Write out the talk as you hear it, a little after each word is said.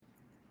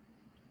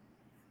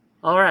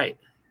All right,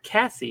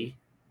 Cassie,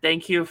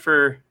 thank you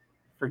for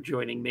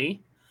joining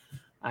me.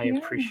 I Yeah.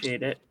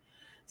 appreciate it.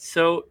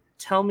 So,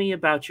 tell me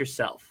about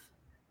yourself.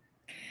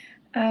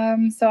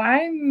 So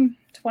I'm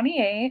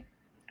 28.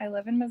 I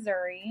live in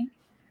Missouri.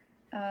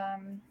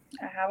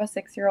 I have a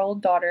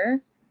 6-year-old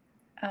daughter.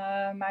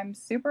 I'm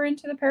super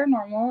into the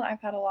paranormal.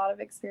 I've had a lot of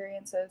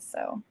experiences,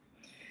 so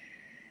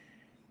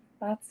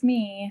that's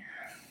me.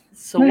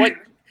 So,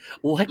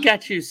 what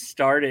got you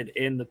started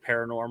in the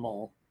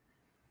paranormal?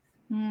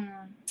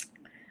 Hmm.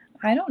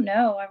 I don't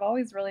know. I've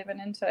always really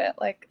been into it.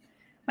 Like,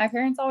 my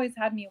parents always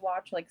had me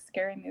watch like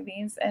scary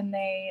movies, and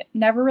they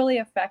never really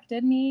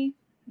affected me.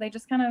 They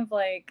just kind of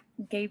like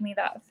gave me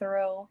that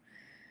thrill.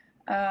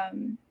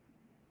 Um,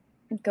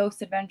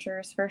 Ghost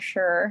Adventures for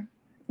sure.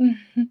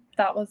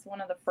 That was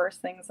one of the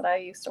first things that I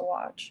used to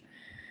watch.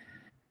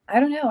 I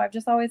don't know. I've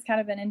just always kind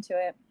of been into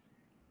it.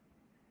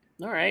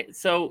 All right,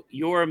 so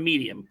you're a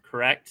medium,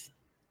 correct?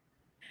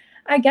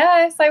 I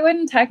guess I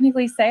wouldn't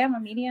technically say I'm a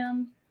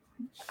medium.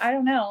 I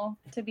don't know,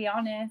 to be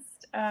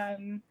honest.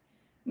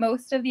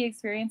 Most of the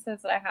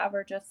experiences that I have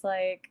are just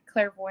like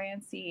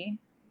clairvoyancy.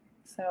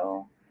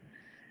 So,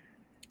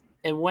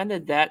 And when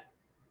did that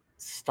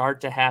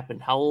start to happen?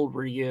 How old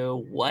were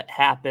you? What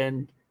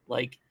happened?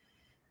 Like,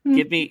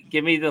 give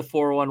me the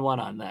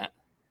 411 on that.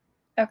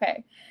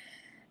 okay.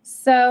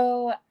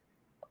 So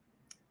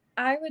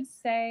I would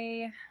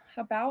say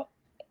about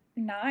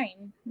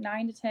 9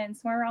 to 10,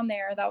 somewhere around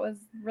there. That was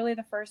really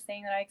the first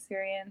thing that I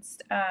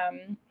experienced.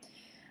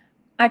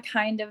 I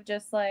kind of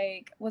just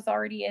like was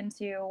already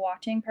into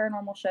watching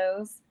paranormal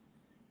shows.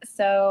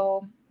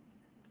 So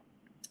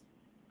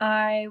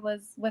I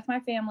was with my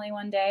family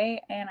one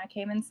day and I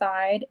came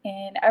inside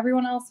and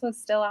everyone else was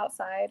still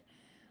outside.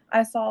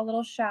 I saw a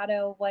little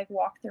shadow like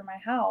walk through my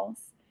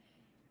house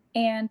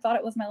and thought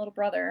it was my little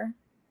brother.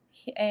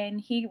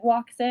 And he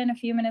walks in a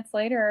few minutes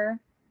later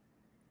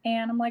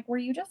and I'm like, "Were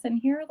you just in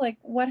here? Like,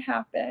 what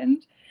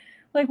happened?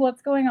 Like,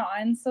 what's going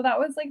on?" So that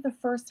was like the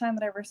first time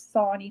that I ever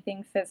saw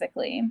anything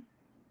physically.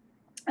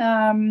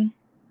 Um,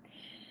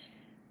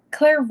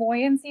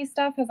 Clairvoyancy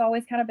stuff has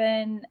always kind of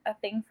been a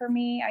thing for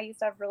me. I used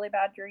to have really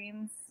bad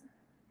dreams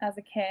as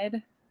a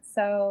kid.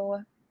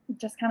 So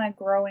just kind of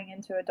growing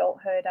into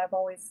adulthood, I've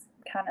always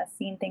kind of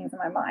seen things in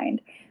my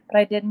mind, but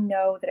I didn't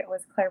know that it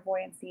was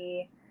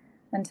clairvoyancy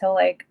until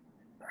like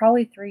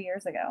probably 3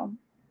 years ago.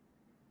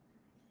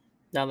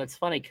 Now that's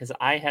funny because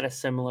I had a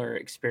similar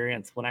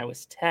experience when I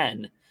was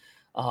 10.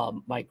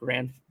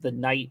 The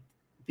night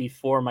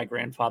before my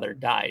grandfather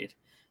died,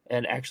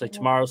 and actually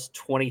tomorrow's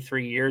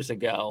 23 years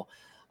ago.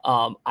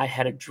 I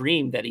had a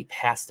dream that he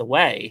passed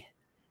away,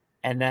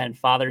 and then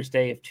Father's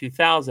Day of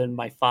 2000,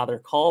 my father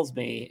calls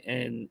me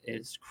and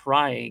is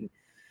crying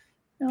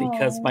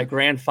because my Oh,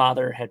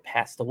 grandfather had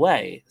passed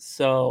away.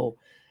 So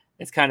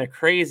it's kind of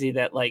crazy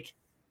that like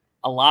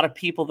a lot of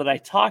people that I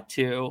talk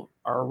to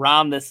are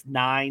around this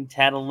 9,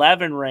 10,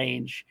 11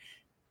 range,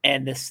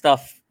 and this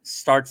stuff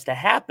starts to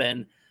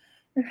happen.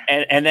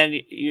 And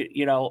then,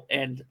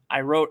 and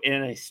I wrote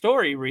in a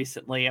story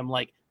recently, I'm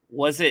like,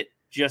 was it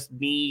just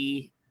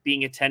me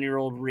being a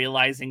 10-year-old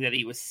realizing that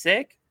he was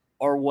sick,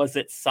 or was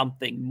it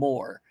something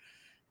more?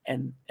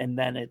 And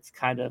then it's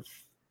kind of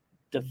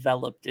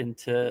developed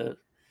into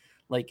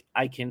like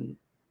I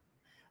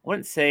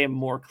wouldn't say I'm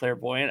more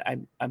clairvoyant.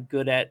 I'm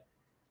good at,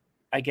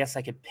 I guess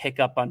I could pick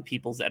up on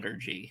people's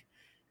energy.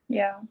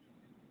 yeah.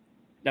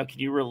 Now, can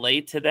you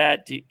relate to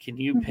that? Can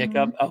you pick Hmm.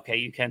 up? Okay,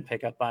 you can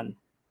pick up on.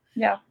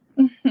 Yeah.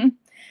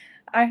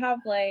 I have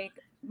like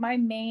my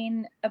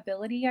main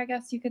ability, I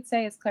guess you could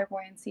say, is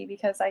clairvoyancy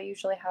because I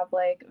usually have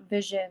like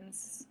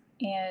visions.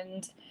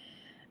 And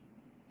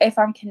if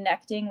I'm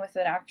connecting with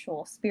an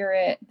actual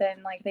spirit,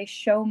 then like they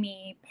show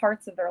me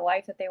parts of their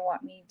life that they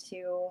want me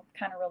to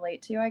kind of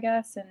relate to, I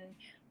guess, and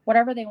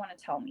whatever they want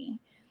to tell me.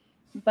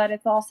 But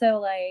it's also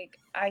like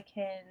I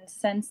can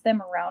sense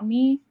them around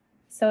me.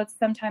 So it's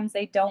sometimes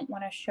they don't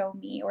want to show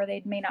me or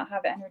they may not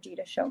have energy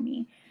to show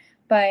me.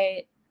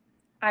 But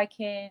I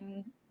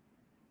can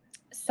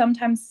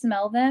sometimes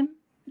smell them.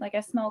 Like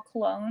I smell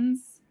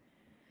colognes,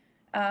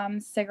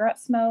 cigarette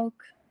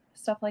smoke,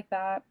 stuff like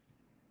that.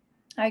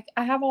 I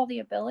have all the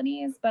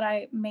abilities, but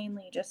I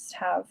mainly just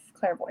have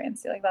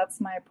clairvoyancy. Like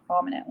that's my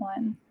prominent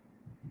one.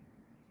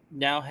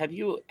 Now, have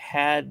you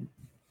had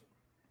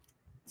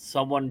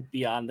someone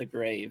beyond the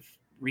grave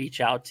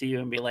reach out to you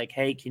and be like,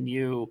 "Hey, can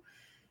you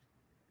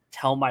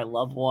tell my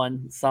loved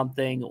one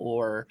something,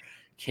 or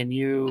can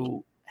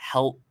you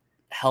help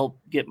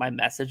get my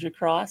message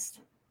across?"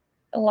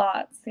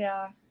 Lots,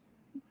 yeah,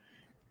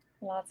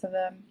 lots of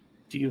them.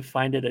 Do you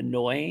find it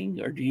annoying,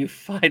 or do you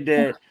find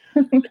it?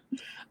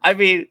 I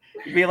mean,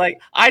 be like,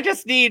 I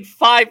just need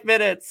 5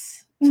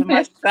 minutes to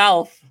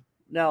myself.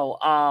 No.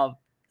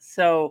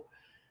 So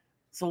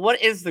so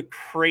what is the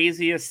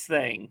craziest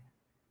thing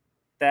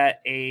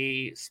that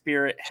a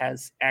spirit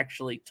has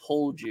actually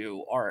told you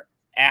or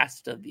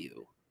asked of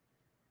you?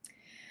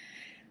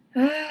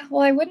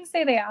 Well, I wouldn't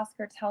say they ask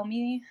or tell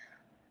me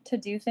to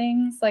do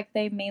things. Like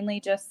they mainly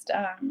just,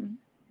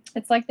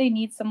 it's like they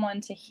need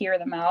someone to hear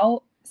them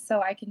out.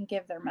 so I can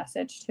give their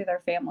message to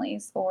their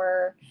families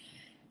or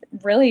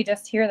really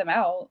just hear them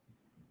out,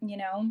 you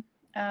know.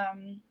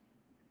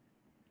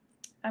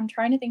 I'm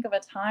trying to think of a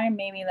time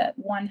maybe that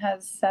one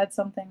has said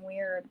something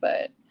weird,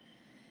 but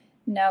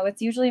no,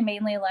 it's usually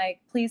mainly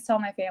like, please tell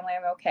my family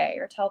I'm okay,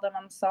 or tell them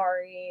I'm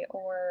sorry,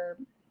 or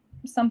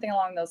something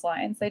along those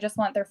lines. They just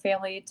want their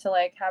family to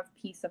like have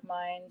peace of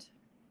mind.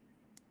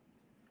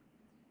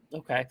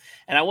 Okay.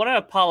 And I want to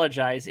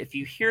apologize. If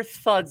you hear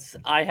thuds,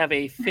 I have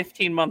a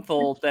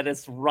 15-month-old that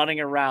is running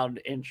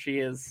around and she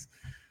is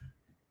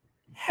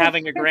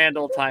having a grand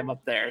old time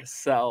up there.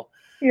 So,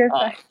 You're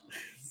uh, fine.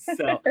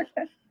 so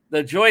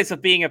the joys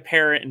of being a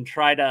parent and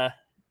try to.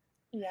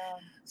 Yeah.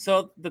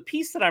 So the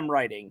piece that I'm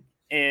writing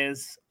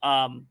is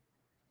the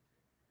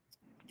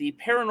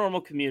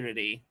paranormal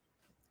community.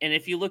 And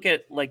if you look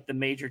at like the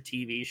major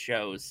TV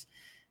shows,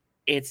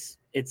 it's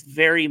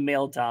very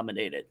male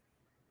dominated.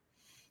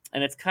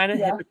 And it's kind of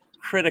Yeah.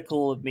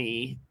 hypocritical of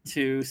me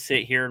to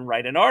sit here and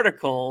write an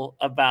article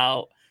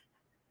about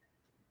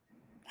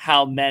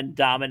how men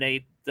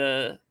dominate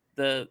the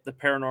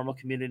paranormal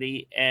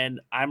community,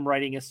 and I'm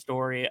writing a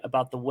story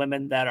about the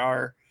women that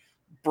are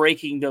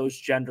breaking those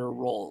gender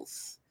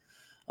roles.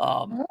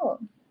 Oh.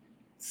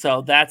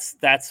 So that's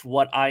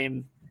what I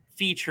am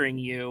featuring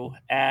you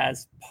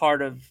as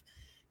part of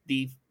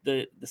the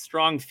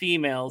strong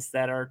females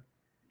that are,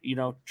 you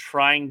know,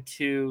 trying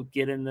to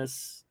get in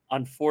this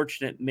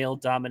unfortunate male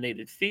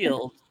dominated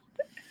field.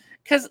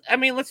 Because I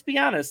mean, let's be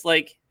honest.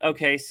 Like,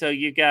 okay, so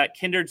you got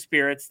Kindred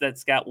Spirits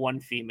that's got one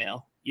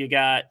female. You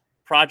got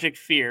Project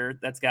Fear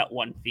that's got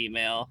one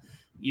female.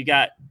 You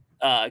got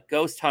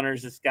Ghost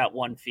Hunters that's got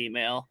one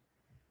female.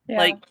 Yeah.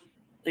 Like,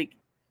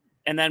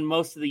 and then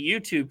most of the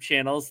YouTube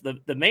channels,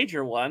 the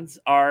major ones,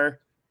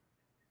 are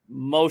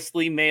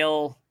mostly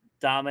male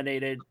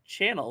dominated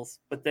channels.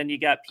 But then you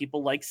got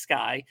people like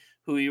Sky,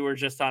 who you were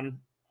just on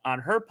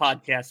her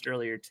podcast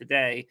earlier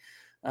today,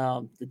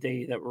 the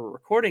day that we're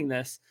recording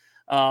this.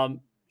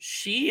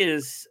 She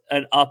is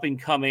an up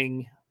and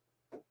coming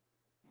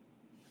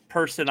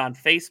person on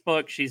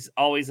Facebook. She's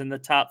always in the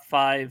top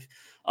 5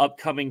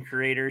 upcoming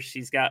creators.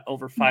 She's got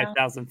over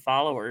 5,000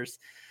 followers.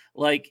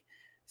 Like,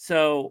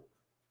 so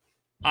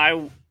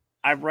I'm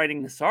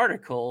writing this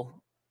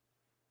article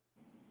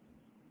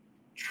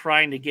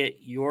trying to get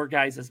your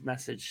guys'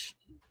 message.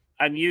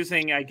 I'm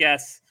using, I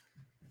guess,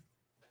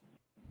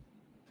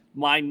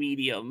 my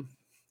medium,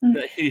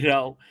 you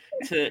know,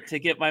 to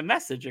get my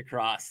message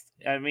across.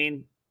 I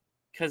mean,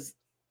 because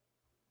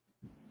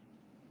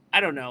I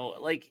don't know,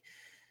 like,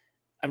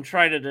 I'm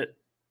trying to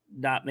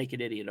not make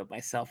an idiot of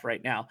myself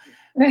right now.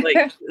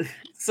 Like,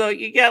 so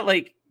you get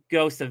like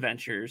Ghost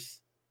Adventures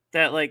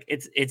that like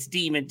it's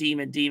demon,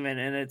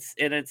 and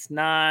it's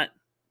not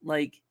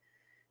like,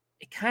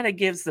 it kind of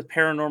gives the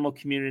paranormal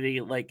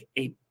community like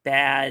a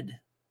bad.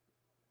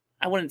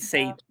 I wouldn't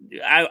say,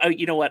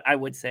 you know what, I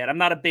would say it. I'm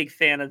not a big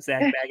fan of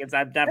Zach Baggins.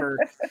 I've never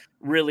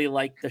really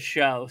liked the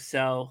show,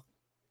 so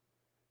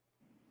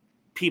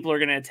people are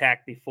going to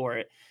attack me for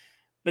it.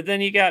 But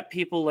then you got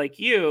people like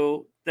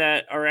you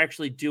that are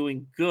actually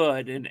doing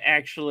good and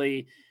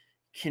actually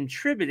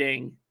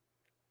contributing,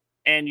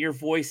 and your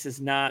voice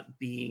is not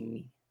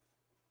being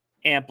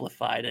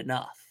amplified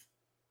enough.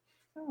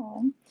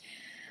 Oh.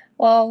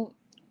 Well,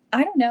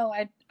 I don't know.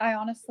 I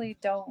honestly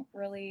don't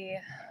really,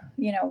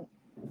 you know,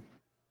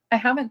 I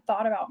haven't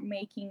thought about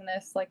making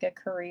this like a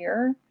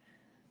career.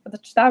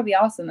 But that would be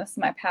awesome. This is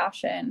my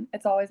passion.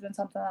 It's always been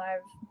something that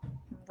I've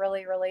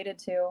really related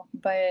to,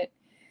 but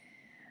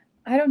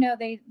I don't know.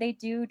 They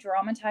do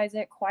dramatize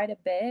it quite a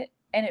bit,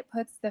 and it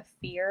puts the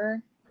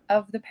fear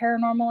of the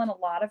paranormal in a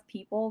lot of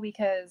people,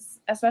 because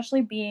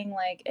especially being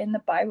like in the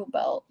Bible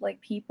Belt,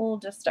 like people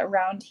just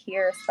around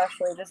here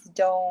especially just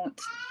don't,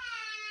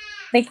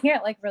 they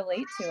can't like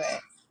relate to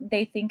it.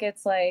 They think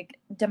it's like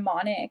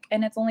demonic,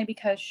 and it's only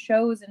because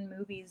shows and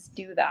movies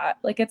do that.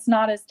 Like it's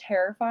not as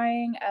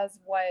terrifying as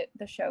what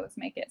the shows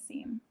make it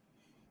seem.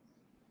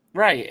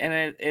 Right.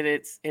 And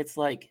it's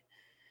like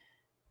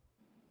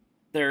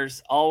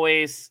there's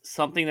always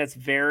something that's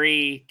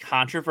very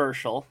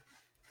controversial,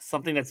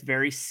 something that's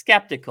very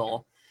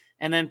skeptical,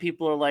 and then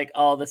people are like,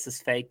 "Oh, this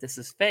is fake. This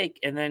is fake."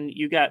 And then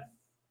you got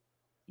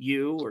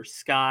you or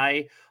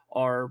Sky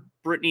or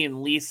Brittany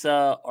and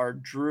Lisa or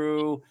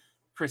Drew,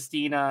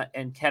 Christina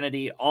and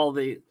Kennedy, all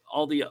the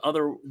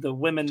other the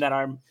women that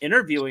I'm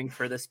interviewing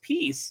for this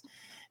piece,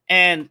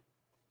 and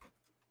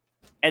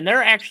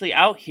they're actually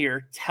out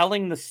here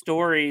telling the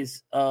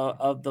stories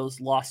of those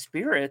lost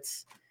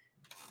spirits,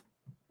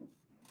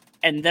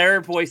 and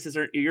your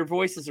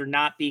voices are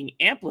not being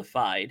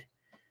amplified.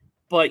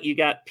 But you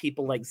got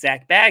people like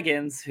Zach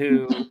Baggins,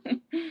 who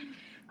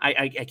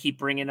I keep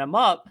bringing him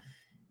up.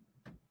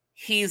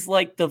 He's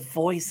like the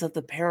voice of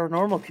the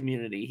paranormal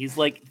community. He's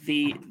like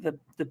the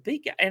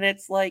big guy. And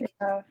it's like,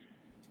 Yeah.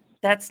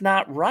 that's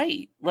not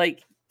right.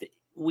 Like,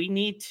 we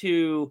need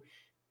to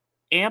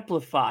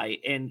amplify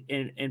and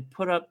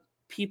put up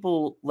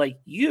people like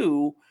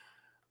you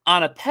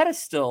on a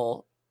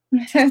pedestal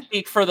to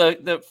speak for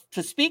the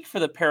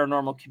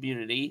paranormal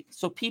community,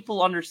 so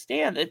people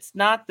understand it's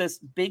not this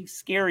big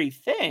scary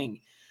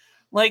thing.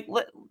 Like,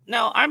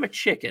 now I'm a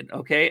chicken,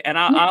 okay, and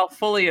I'll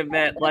fully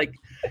admit, like,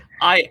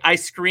 I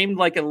screamed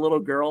like a little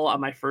girl on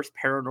my first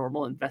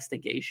paranormal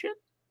investigation.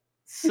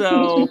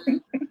 So,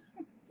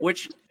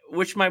 which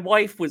my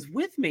wife was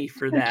with me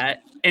for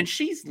that, and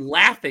she's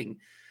laughing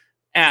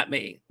at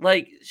me.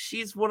 Like,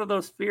 she's one of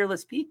those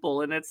fearless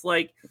people, and it's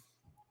like,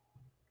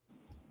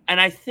 and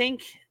I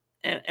think,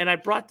 and I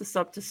brought this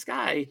up to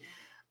Sky,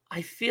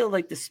 I feel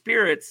like the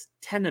spirits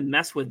tend to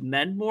mess with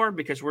men more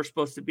because we're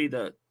supposed to be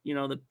the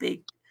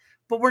big,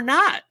 but we're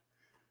not.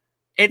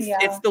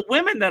 It's the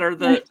women that are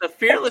the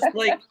fearless,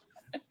 like,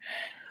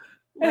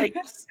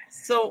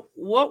 so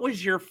what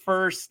was your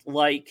first,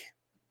 like,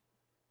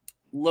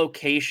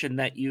 location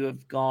that you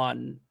have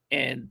gone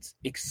and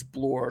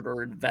explored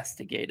or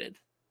investigated?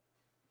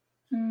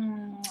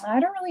 I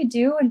don't really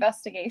do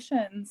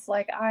investigations.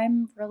 Like,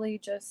 I'm really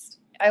just,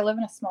 I live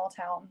in a small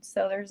town,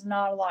 so there's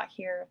not a lot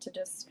here to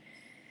just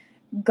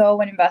go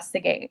and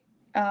investigate.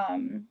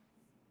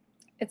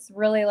 It's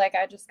really like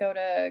I just go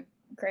to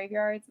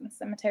graveyards and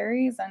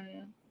cemeteries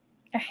and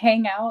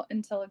hang out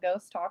until a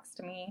ghost talks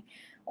to me,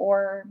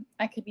 or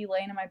I could be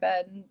laying in my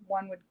bed and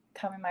one would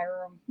come in my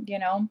room,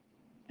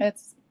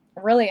 It's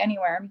really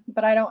anywhere,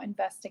 but I don't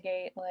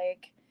investigate,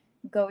 like,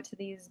 go to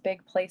these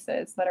big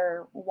places that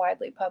are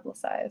widely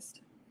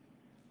publicized.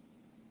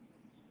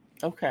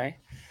 Okay.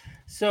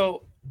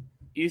 So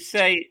you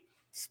say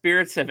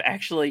spirits have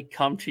actually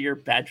come to your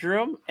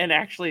bedroom and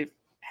actually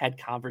had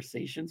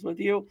conversations with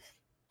you.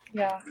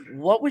 Yeah.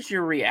 What was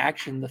your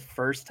reaction the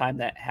first time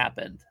that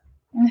happened?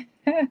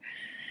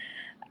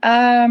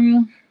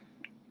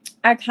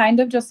 I kind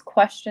of just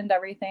questioned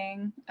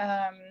everything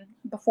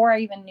before I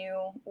even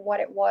knew what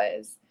it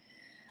was.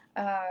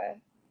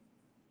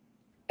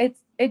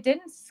 It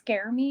didn't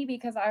scare me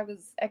because I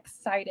was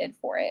excited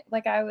for it.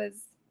 Like, I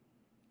was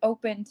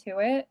open to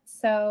it.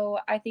 So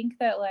I think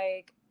that,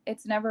 like,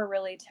 it's never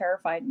really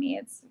terrified me.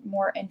 It's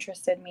more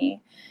interested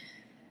me.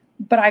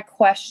 But I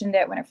questioned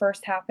it when it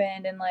first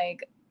happened, and,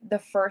 like, the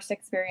first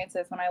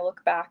experiences, when I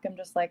look back, I'm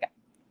just like,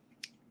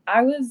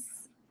 I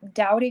was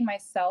doubting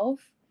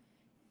myself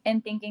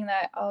and thinking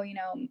that, oh,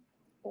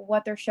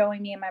 what they're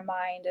showing me in my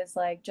mind is,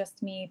 like,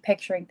 just me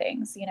picturing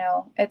things.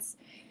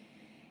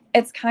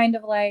 It's kind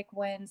of like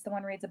when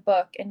someone reads a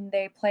book and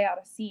they play out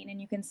a scene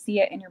and you can see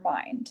it in your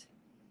mind.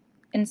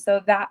 And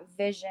so that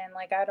vision,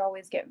 like, I'd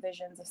always get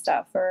visions of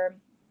stuff or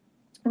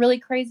really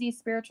crazy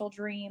spiritual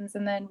dreams,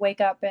 and then wake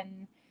up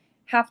and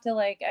have to,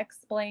 like,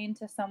 explain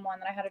to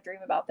someone that I had a dream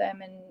about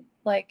them, and,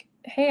 like,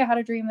 hey, I had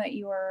a dream that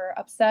you were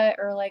upset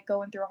or, like,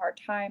 going through a hard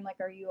time. Like,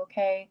 are you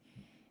okay?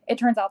 It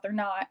turns out they're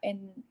not.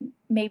 And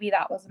maybe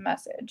that was a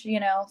message,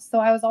 So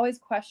I was always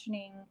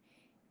questioning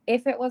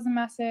if it was a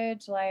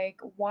message, like,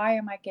 why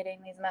am I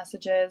getting these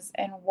messages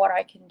and what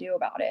I can do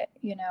about it,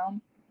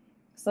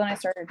 So then I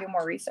started to do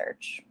more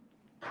research.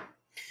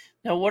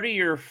 Now, what do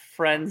your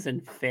friends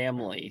and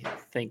family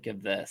think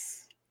of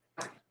this?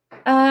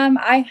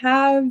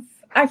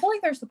 I feel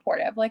like they're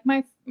supportive. Like,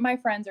 my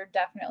friends are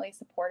definitely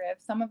supportive.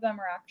 Some of them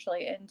are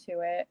actually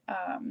into it.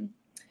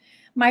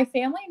 My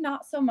family,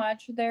 not so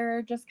much.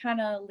 They're just kind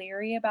of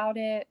leery about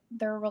it.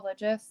 They're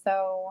religious,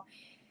 so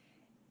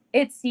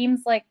it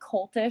seems like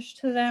cultish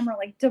to them, or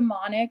like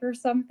demonic or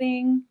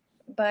something.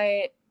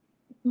 But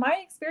my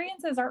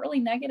experiences aren't really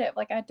negative.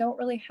 Like, I don't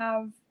really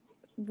have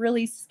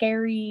really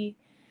scary,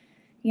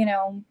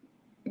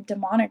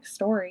 demonic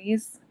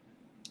stories.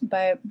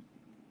 But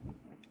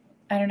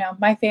I don't know.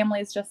 My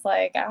family's just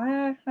like,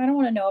 I don't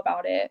want to know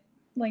about it.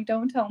 Like,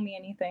 don't tell me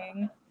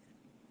anything.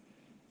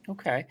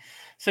 Okay.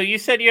 So you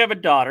said you have a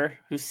daughter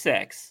who's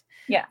 6.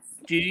 Yes.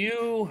 Do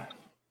you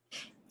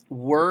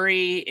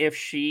worry if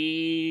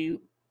she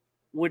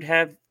would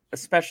have a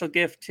special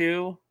gift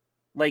too,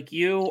 like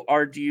you,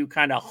 or do you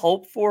kind of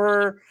hope for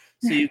her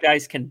so you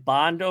guys can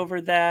bond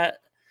over that?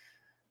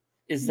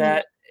 Is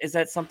Yeah.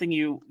 that something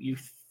you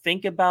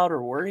think about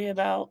or worry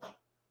about?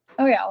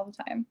 Oh yeah, all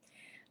the time.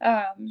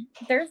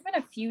 There's been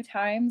a few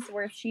times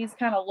where she's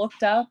kind of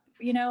looked up,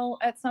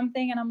 at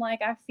something, and I'm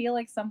like, I feel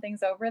like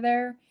something's over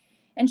there.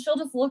 And she'll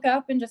just look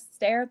up and just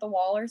stare at the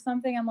wall or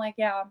something. I'm like,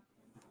 yeah,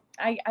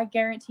 I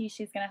guarantee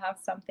she's gonna have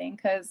something,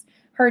 because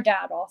her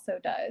dad also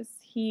does.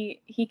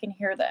 He can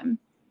hear them.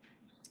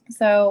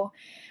 So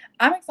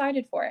I'm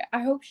excited for it.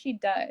 I hope she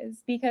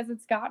does, because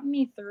it's gotten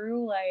me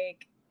through,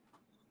 like,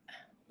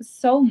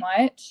 so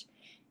much.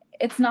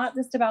 It's not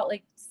just about,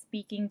 like,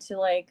 speaking to,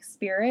 like,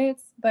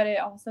 spirits, but it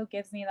also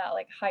gives me that,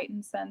 like,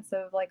 heightened sense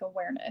of, like,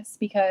 awareness,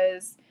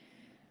 because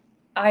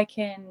I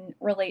can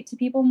relate to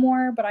people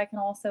more, but I can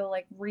also,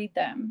 like, read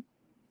them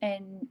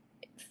and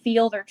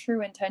feel their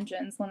true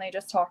intentions when they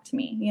just talk to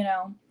me.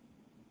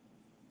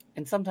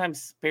 And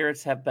sometimes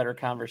spirits have better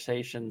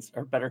conversations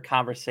or better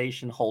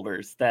conversation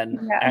holders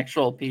than Yeah.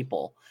 actual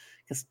people,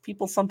 because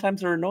people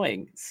sometimes are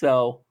annoying.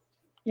 So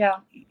Yeah.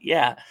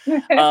 yeah.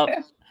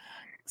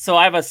 So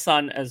I have a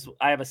son and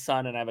I have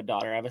a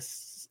daughter. I have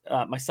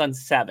my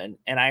son's 7,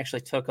 and I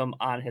actually took him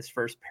on his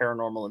first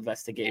paranormal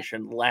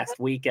investigation last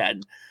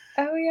weekend.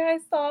 Oh yeah, I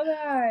saw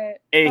that.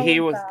 And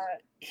How was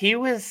that? he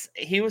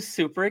was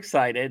super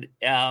excited,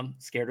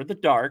 scared of the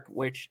dark,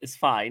 which is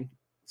fine.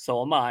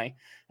 So am I.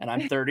 And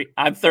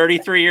I'm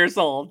 33 years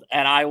old,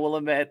 and I will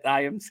admit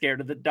I am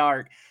scared of the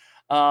dark.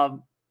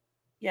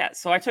 Yeah,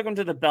 so I took him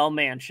to the Bell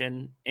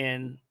Mansion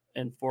in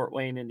Fort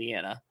Wayne,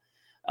 Indiana.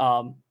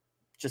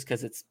 Just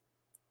because it's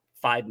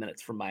 5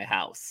 minutes from my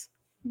house,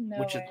 No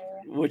which is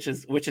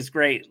way. which is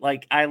great.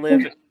 Like I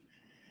live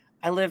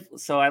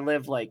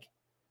like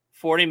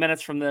 40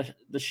 minutes from the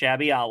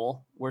Shabby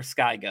Owl where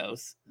Sky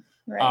goes.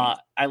 Right.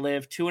 I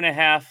live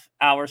 2.5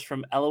 hours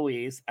from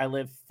Eloise. I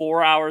live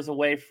 4 hours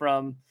away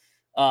from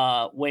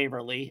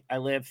Waverly. I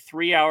live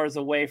 3 hours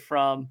away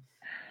from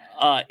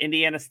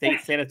Indiana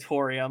State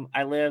Sanatorium.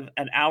 I live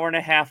an hour and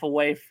a half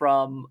away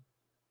from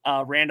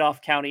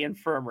Randolph County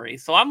Infirmary.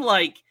 So I'm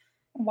like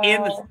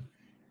in the Wow.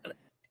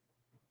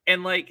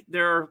 and like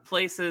there are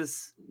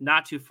places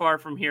not too far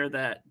from here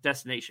that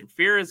Destination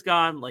Fear is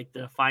gone, like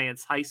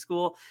Defiance High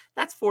School.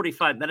 That's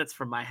 45 minutes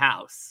from my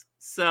house.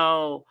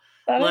 So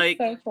That is like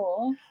so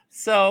cool.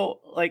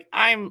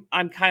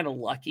 I'm kind of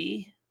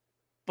lucky,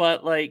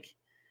 but like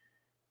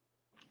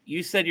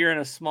you said you're in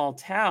a small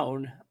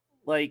town,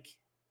 like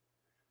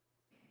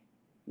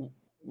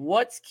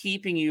what's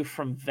keeping you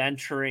from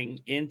venturing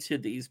into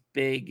these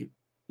big,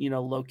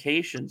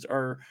 locations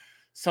or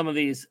some of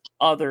these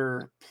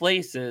other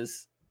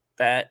places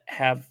that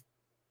have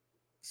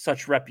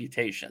such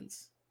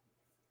reputations?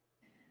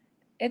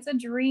 It's a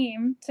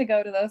dream to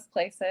go to those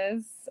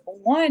places.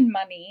 One,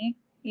 money.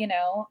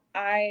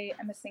 I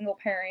am a single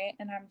parent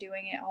and I'm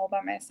doing it all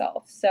by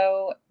myself.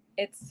 So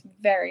it's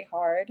very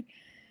hard.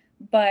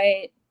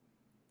 But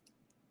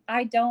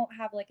I don't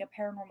have like a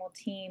paranormal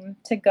team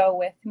to go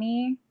with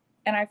me.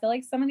 And I feel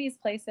like some of these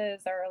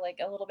places are like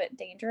a little bit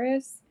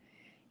dangerous.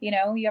 You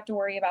have to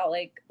worry about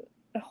like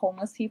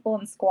homeless people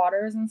and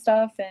squatters and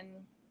stuff. And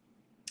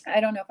I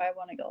don't know if I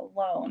want to go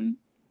alone.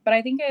 But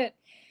I think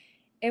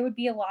it would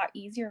be a lot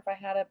easier if I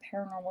had a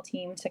paranormal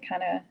team to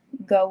kind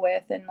of go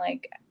with and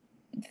like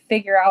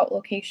figure out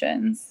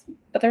locations.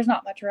 But there's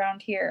not much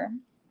around here.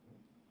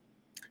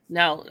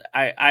 Now,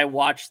 I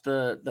watched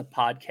the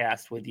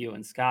podcast with you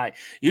and Sky.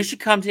 You should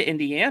come to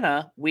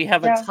Indiana. We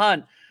have a Yeah.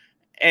 ton,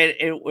 and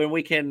when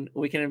we can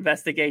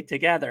investigate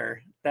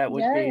together.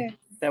 Yes.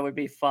 That would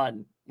be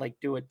fun. Like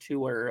do a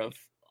tour of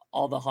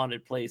all the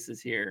haunted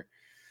places here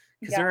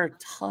because there Yeah. are a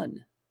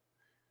ton.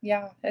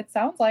 Yeah. It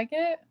sounds like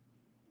it.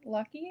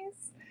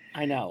 Luckies.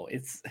 I know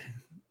it's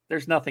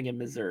there's nothing in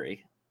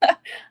Missouri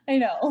I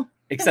know.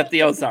 except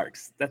the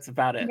Ozarks. That's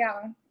about it.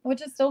 Yeah.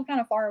 Which is still kind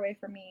of far away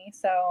from me.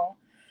 So,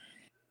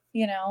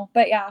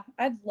 but yeah,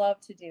 I'd love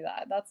to do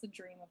that. That's a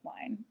dream of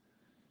mine.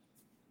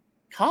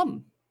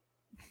 Come.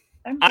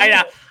 I'm I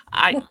know. good.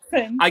 I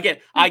Listen. I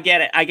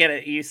get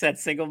it. You said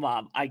single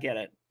mom. I get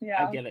it. I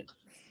Yeah. get it.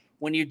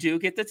 When you do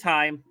get the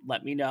time,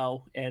 let me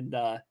know. And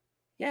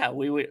yeah,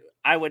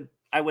 I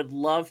would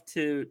love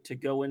to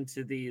go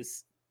into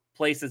these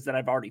places that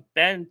I've already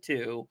been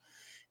to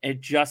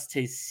and just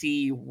to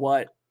see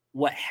what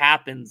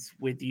happens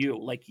with you,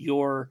 like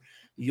your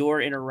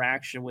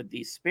interaction with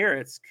these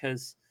spirits,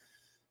 because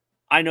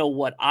I know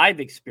what I've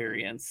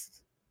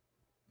experienced,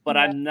 but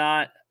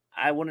Yeah.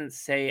 I wouldn't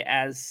say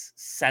as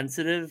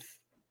sensitive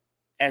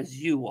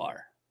as you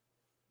are.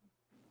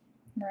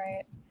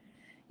 Right.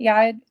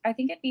 Yeah. I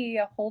think it'd be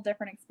a whole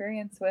different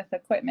experience with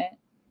equipment.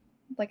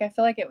 Like, I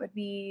feel like it would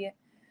be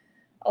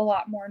a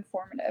lot more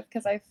informative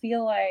because I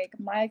feel like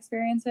my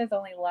experiences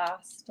only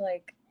last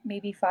like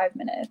maybe 5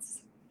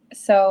 minutes.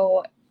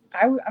 So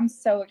I'm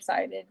so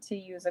excited to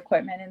use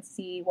equipment and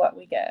see what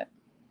we get.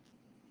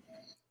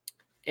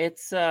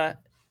 It's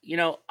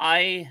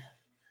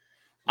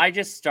I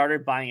just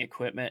started buying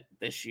equipment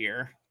this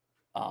year.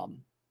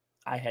 Um,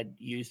 I had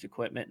used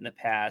equipment in the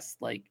past,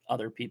 like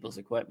other people's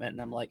equipment,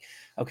 and I'm like,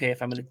 okay,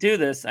 if I'm going to do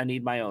this, I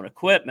need my own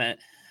equipment.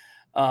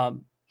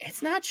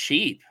 It's not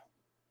cheap.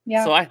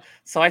 Yeah.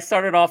 So I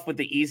started off with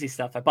the easy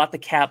stuff. I bought the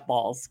cat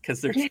balls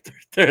because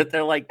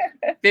they're like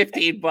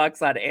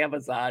 $15 on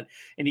Amazon,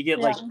 and you get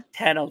Yeah. like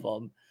 10 of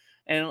them,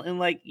 and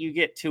like you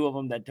get 2 of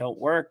them that don't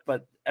work,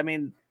 but I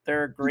mean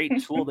they're a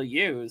great tool to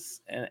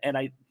use, and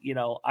I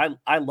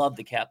love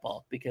the cat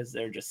ball because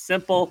they're just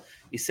simple.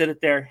 You sit it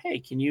there, hey,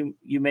 can you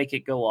make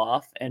it go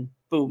off, and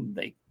boom,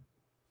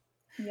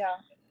 Yeah.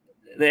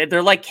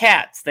 they're like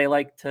cats. They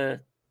like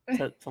to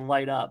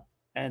light up.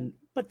 And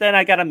but then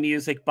I got a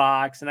music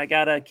box and I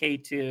got a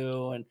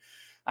K2 and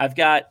I've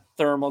got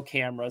thermal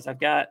cameras. I've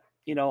got,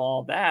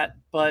 all that,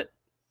 but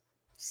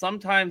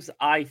sometimes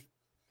I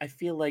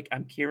feel like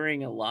I'm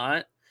carrying a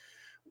lot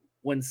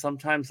when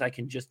sometimes I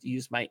can just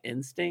use my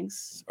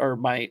instincts or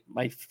my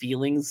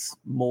feelings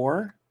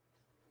more.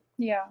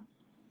 Yeah.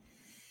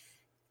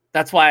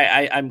 That's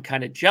why I'm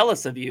kind of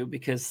jealous of you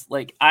because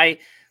like I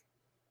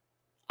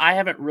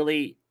haven't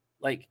really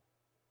like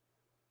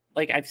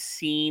I've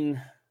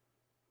seen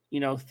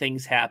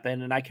things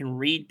happen and I can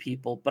read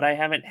people, but I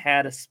haven't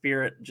had a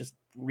spirit just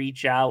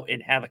reach out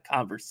and have a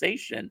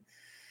conversation.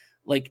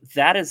 Like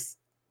that is,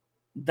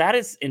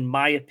 in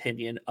my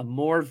opinion, a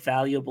more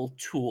valuable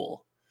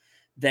tool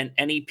than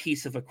any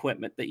piece of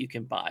equipment that you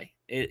can buy.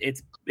 Yeah.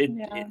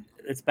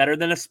 It's better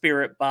than a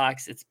spirit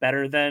box. It's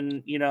better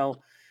than,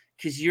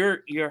 because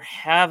you're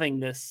having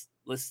this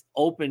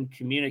open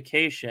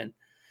communication,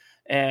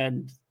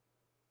 and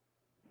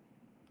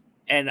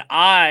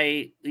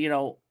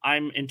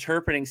I'm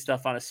interpreting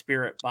stuff on a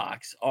spirit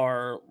box,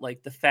 or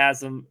like the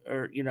Phasm,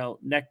 or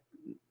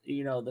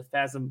the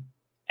Phasm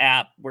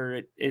app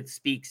where it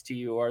speaks to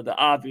you, or the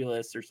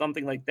Ovulus or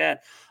something like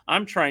that.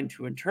 I'm trying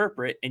to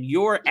interpret, and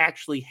you're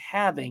actually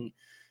having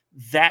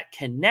that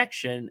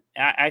connection.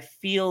 I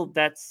feel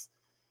that's,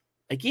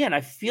 again, I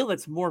feel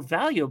that's more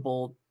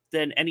valuable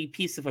than any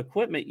piece of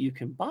equipment you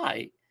can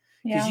buy,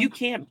 because Yeah. you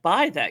can't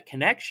buy that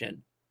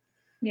connection.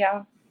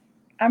 Yeah.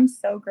 I'm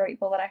so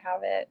grateful that I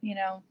have it,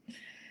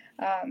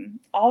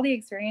 all the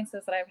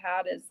experiences that I've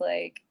had is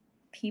like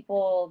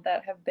people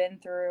that have been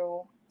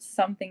through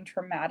something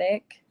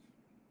traumatic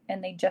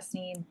and they just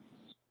need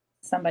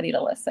somebody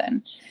to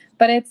listen.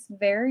 But it's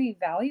very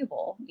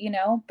valuable,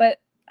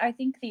 but I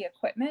think the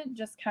equipment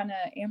just kind of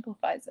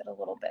amplifies it a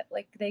little bit.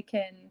 Like they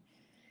can,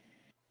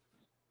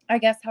 I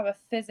guess, have a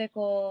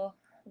physical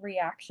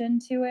reaction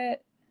to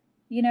it,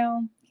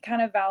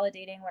 kind of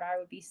validating what I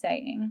would be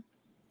saying.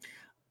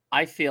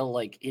 I feel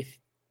like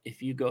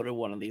if you go to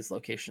one of these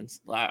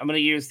locations, I'm going to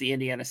use the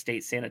Indiana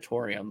State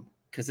Sanatorium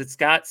because it's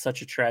got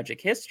such a tragic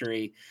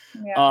history.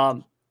 Yeah.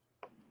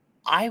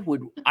 I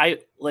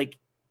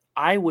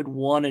would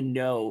want to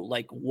know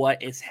like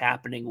what is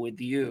happening with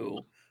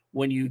you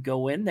when you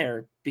go in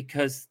there,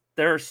 because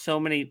there are so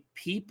many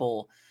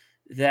people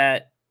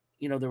that,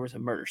 there was a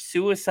murder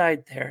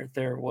suicide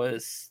there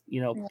was,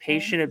 Yeah.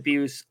 patient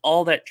abuse,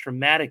 all that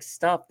traumatic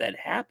stuff that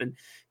happened.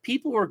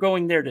 People were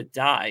going there to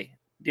die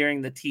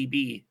during the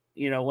TB,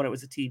 when it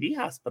was a TB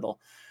hospital.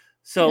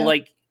 So Yeah.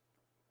 like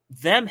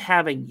them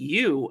having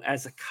you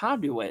as a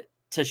conduit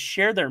to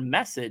share their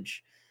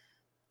message,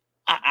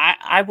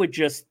 I would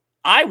just,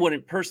 I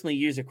wouldn't personally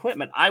use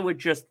equipment. I would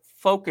just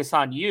focus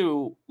on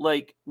you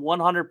like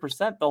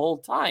 100% the whole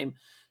time,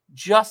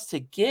 just to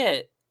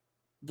get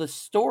the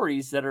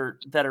stories that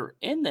are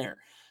in there.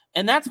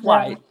 And Yeah.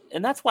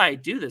 that's why I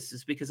do this,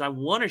 is because I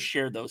want to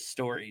share those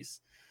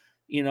stories,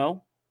 you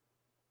know?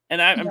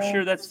 And I'm Yeah.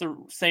 sure that's the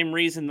same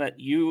reason that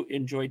you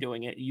enjoy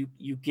doing it.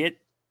 You get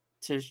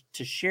to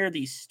share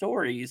these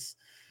stories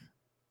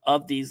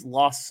of these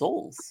lost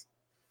souls.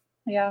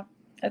 Yeah.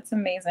 It's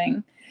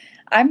amazing.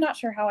 I'm not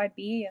sure how I'd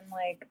be in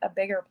like a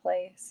bigger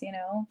place,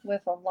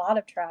 with a lot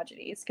of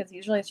tragedies, because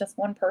usually it's just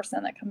one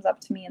person that comes up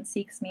to me and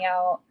seeks me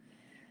out.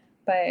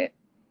 But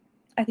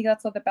I think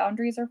that's what the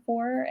boundaries are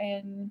for.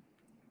 And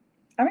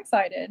I'm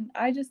excited.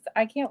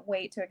 I can't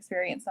wait to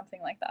experience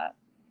something like that.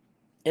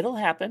 It'll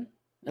happen.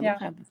 It'll Yeah.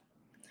 happen.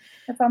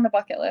 It's on the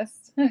bucket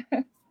list.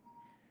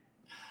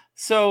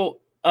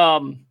 So,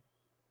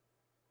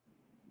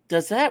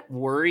 does that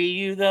worry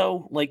you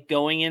though? Like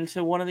going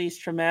into one of these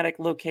traumatic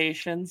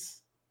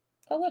locations?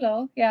 A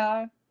little.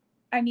 Yeah.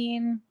 I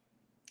mean,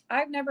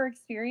 I've never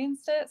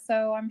experienced it,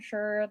 so I'm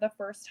sure the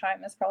first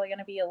time is probably going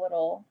to be a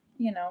little,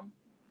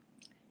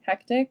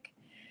 hectic,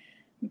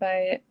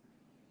 but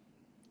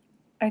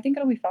I think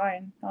it'll be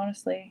fine,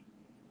 honestly,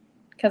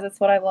 because it's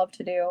what I love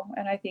to do.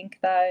 And I think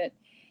that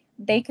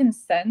they can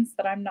sense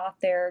that I'm not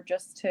there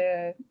just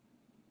to,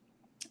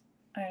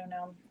 I don't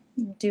know,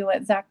 do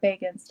what Zach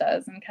Bagans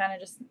does and kind of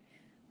just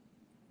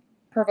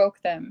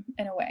provoke them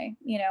in a way.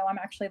 I'm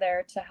actually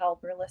there to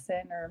help or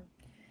listen or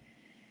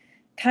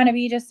kind of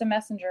be just a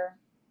messenger.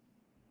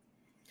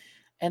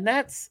 And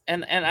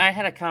I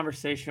had a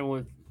conversation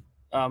with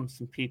some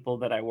people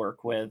that I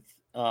work with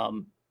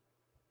um,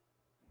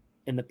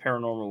 in the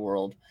paranormal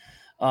world,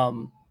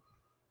 um,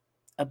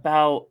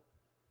 about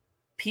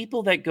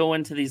people that go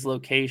into these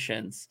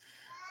locations,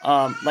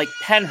 like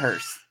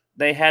Pennhurst.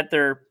 They had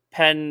their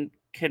convention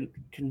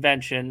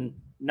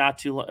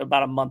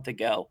about a month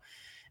ago,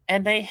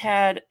 and they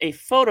had a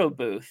photo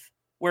booth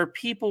where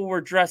people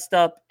were dressed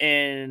up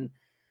in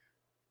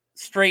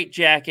straight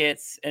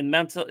jackets and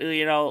mental,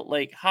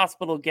 like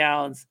hospital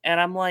gowns, and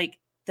I'm like,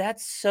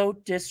 that's so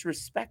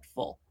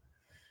disrespectful.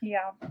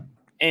 Yeah.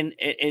 And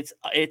it's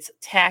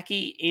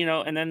tacky,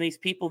 and then these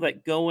people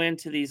that go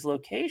into these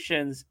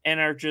locations and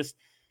are just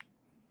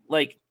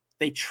like,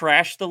 they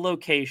trash the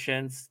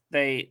locations,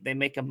 they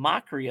make a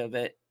mockery of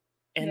it,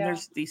 and Yeah.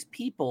 there's these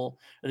people,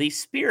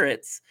 these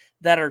spirits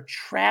that are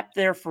trapped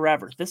there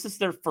forever. This is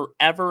their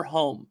forever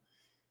home,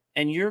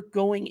 and you're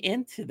going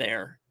into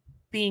there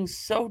being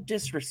so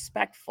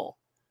disrespectful.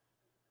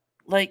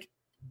 Like,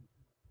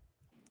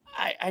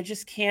 I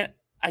just can't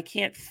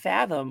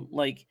fathom,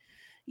 like,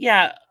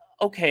 yeah,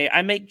 okay,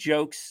 I make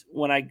jokes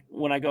when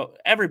I go.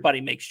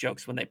 Everybody makes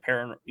jokes when they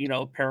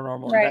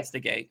paranormal Right.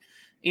 investigate.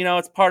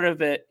 It's part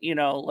of it,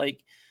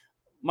 like,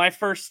 my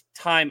first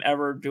time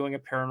ever doing a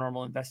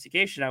paranormal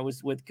investigation, I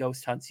was with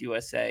Ghost Hunts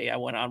USA. I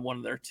went on one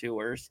of their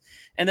tours,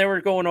 and they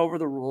were going over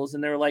the rules,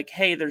 and they were like,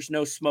 "Hey, there's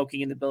no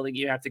smoking in the building.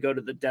 You have to go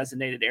to the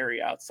designated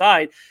area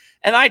outside."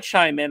 And I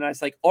chime in, and I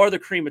was like, "Or the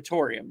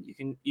crematorium. You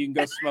can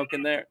go smoke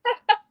in there."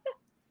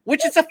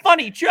 Which is a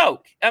funny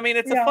joke. I mean,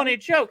 it's a Yeah. funny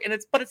joke, and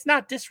it's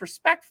not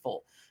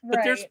disrespectful.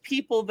 But there's Right.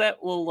 people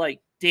that will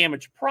like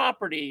damage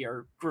property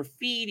or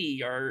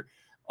graffiti or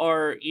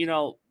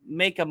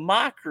make a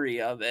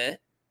mockery of it.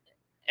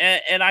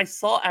 And I've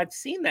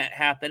seen that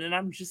happen, and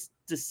I'm just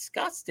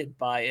disgusted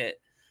by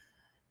it.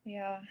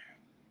 Yeah.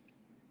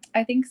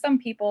 I think some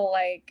people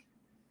like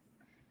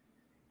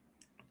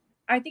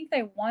I think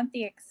they want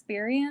the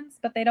experience,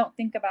 but they don't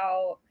think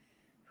about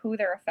who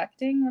they're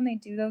affecting when they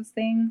do those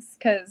things.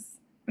 Cause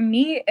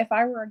me, if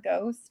I were a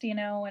ghost,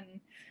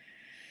 and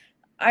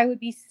I would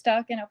be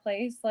stuck in a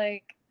place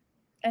like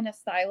an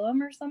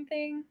asylum or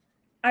something,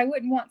 I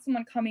wouldn't want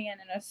someone coming in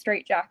a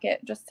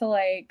straitjacket just to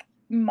like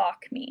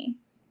mock me.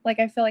 Like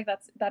I feel like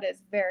that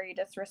is very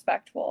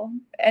disrespectful.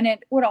 And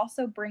it would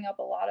also bring up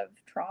a lot of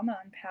trauma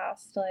and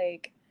past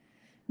like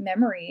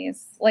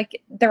memories.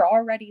 Like they're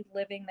already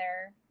living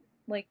there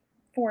like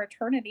for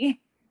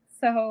eternity.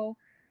 So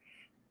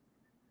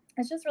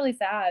it's just really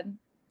sad.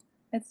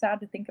 It's sad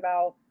to think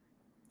about.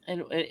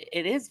 And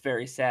it is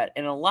very sad.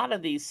 And a lot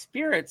of these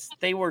spirits,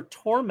 they were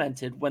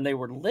tormented when they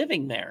were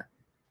living there.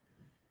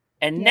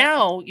 And Yeah.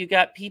 now you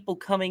got people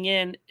coming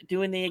in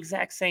doing the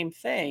exact same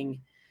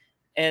thing.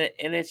 And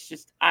it's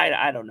just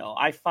I don't know.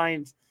 I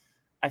find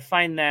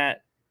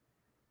that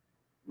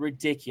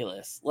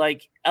ridiculous.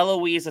 Like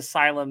Eloise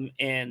Asylum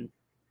in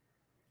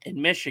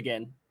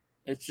Michigan.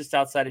 It's just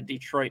outside of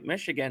Detroit,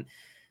 Michigan.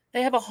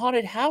 They have a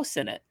haunted house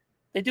in it.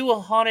 They do a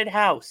haunted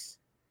house.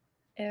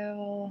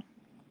 Ew.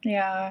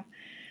 Yeah.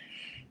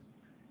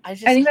 I I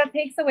just think that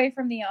takes away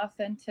from the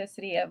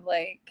authenticity of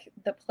like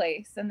the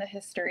place and the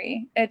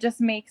history. It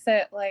just makes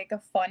it like a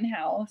fun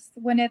house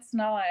when it's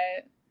not.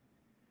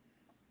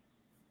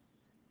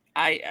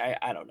 I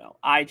don't know.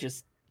 I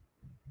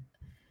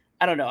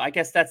don't know. I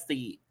guess that's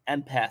the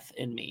empath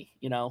in me,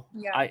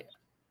 Yeah. I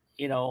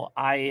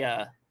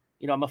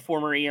I'm a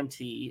former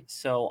EMT,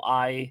 so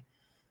I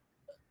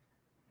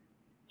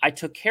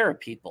took care of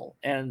people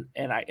and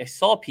I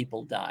saw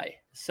people die.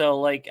 So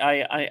like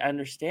I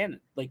understand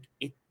like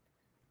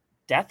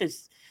death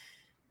is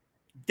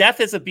death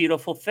is a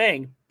beautiful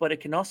thing, but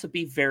it can also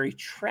be very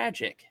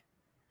tragic.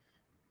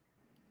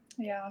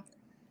 Yeah.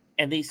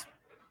 And these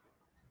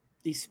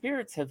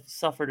spirits have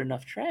suffered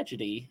enough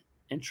tragedy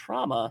and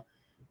trauma.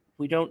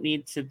 We don't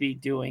need to be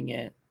doing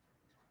it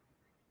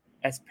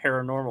as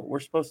paranormal. We're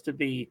supposed to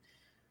be,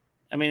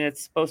 I mean,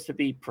 it's supposed to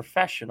be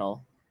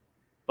professional,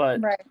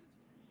 but Right.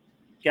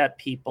 got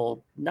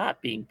people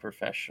not being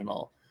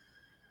professional.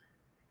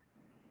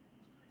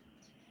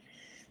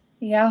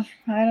 Yeah.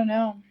 I don't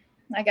know.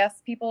 I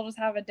guess people just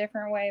have a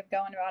different way of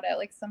going about it.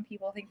 Like some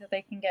people think that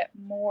they can get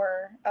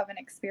more of an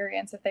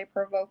experience if they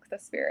provoke the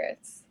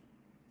spirits.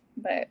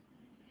 But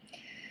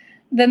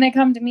then they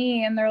come to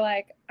me and they're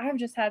like, I've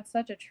just had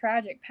such a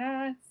tragic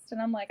past. And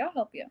I'm like, I'll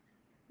help you.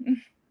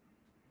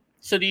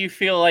 So do you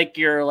feel like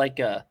you're like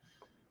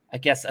I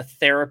guess, a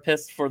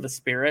therapist for the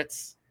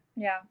spirits?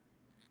 Yeah,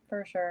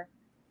 for sure.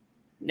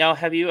 Now,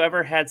 have you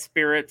ever had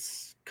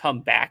spirits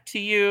come back to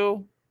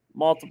you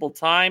multiple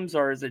times,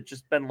 or has it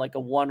just been like a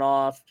one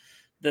off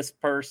this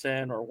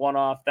person or one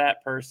off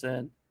that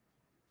person?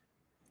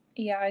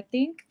 Yeah, I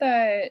think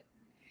that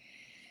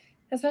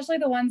especially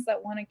the ones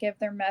that want to give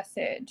their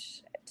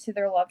message to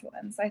their loved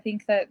ones, I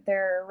think that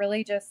they're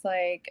really just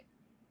like,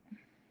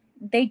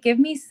 they give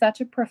me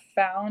such a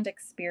profound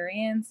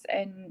experience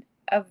and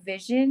a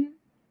vision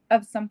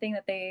of something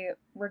that they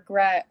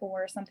regret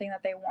or something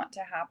that they want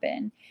to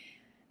happen.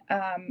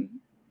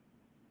 Um,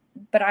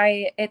 but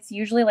it's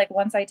usually like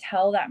once I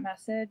tell that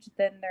message,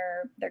 then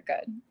they're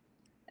good.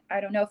 I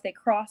don't know if they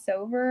cross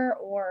over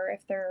or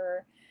if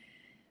they're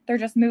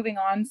just moving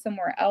on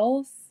somewhere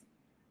else,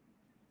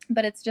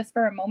 but it's just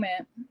for a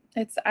moment.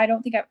 I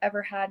don't think I've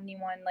ever had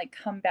anyone like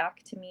come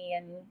back to me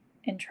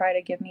and try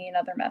to give me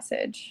another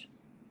message.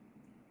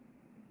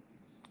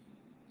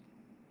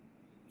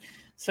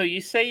 So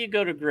you say you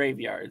go to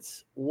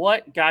graveyards.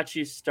 What got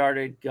you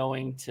started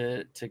going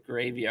to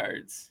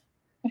graveyards?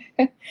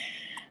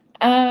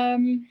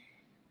 um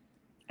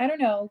I don't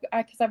know,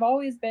 because I've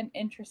always been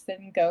interested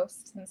in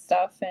ghosts and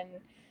stuff and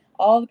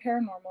all the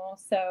paranormal.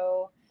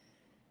 So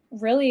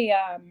really,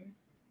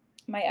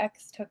 my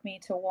ex took me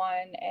to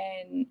one,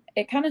 and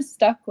it kind of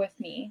stuck with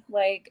me.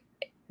 Like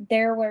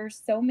there were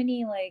so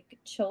many like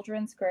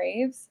children's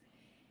graves,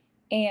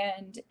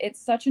 and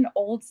it's such an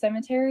old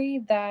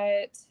cemetery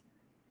that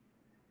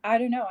I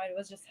don't know. I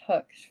was just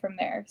hooked from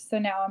there. So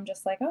now I'm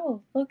just like,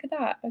 oh, look at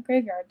that, a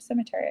graveyard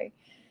cemetery.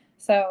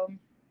 So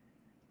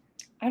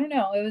I don't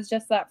know. It was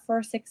just that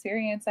first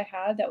experience I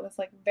had that was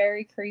like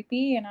very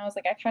creepy. And I was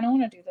like, I kind of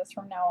want to do this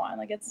from now on.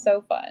 Like, it's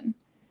so fun.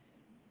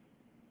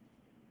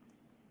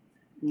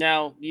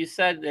 Now, you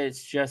said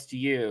it's just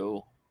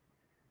you,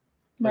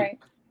 but Right.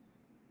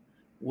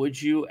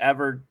 would you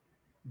ever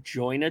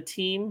join a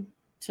team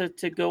to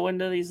go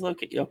into these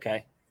locations?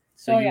 Okay,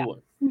 so Oh yeah.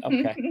 you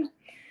okay.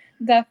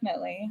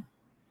 Definitely.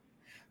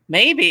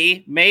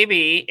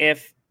 Maybe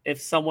if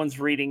someone's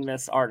reading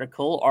this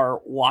article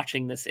or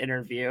watching this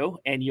interview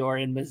and you're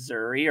in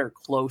Missouri or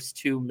close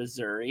to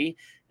Missouri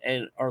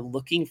and are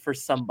looking for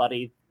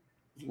somebody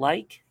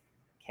like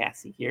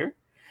Cassie here,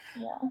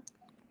 Yeah.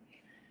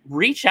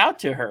 reach out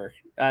to her.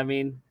 I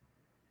mean,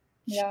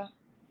 Yeah.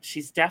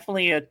 she's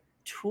definitely a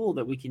tool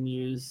that we can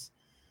use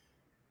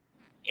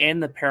in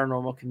the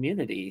paranormal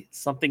community,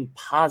 something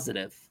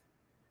positive.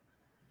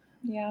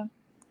 Yeah.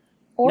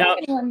 Or Now,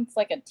 if anyone's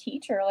like a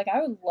teacher, like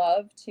I would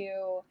love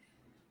to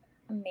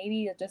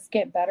maybe just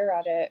get better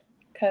at it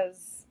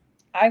because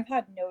I've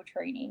had no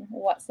training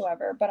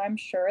whatsoever, but I'm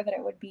sure that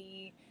it would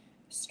be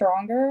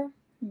stronger,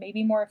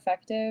 maybe more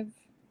effective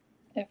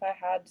if I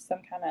had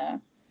some kind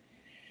of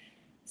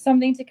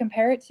something to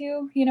compare it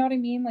to, you know what I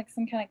mean? Like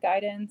some kind of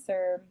guidance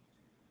or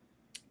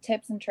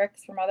tips and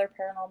tricks from other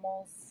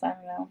paranormals. I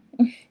don't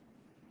know.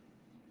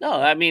 no,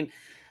 I mean,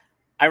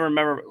 I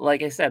remember,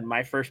 like I said,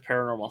 my first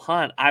paranormal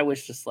hunt, I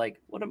was just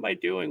like, what am I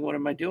doing? What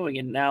am I doing?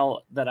 And now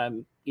that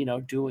I'm,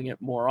 doing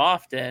it more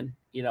often,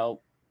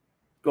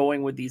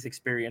 going with these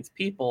experienced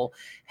people,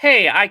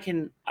 hey, I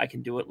can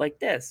do it like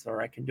this,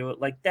 or I can do it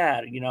like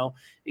that.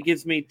 It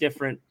gives me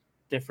different,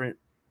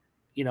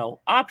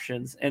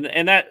 options.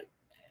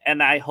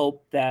 And I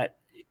hope that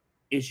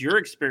is your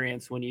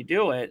experience when you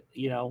do it,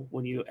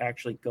 when you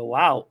actually go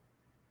out.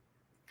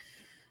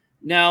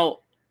 Now,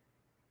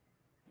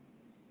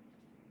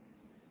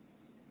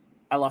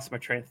 I lost my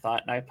train of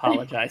thought and I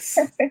apologize.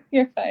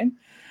 You're fine.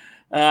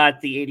 The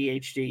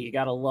ADHD, you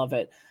gotta love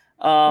it.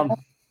 Yeah.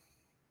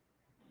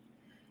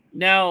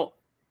 Now,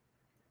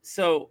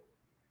 so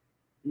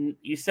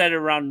you said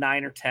around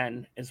 9 or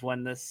 10 is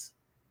when this.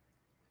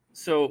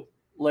 So,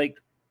 like,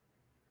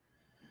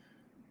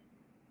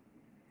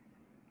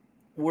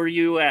 were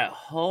you at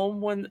home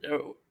when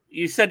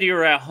you said you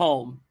were at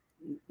home?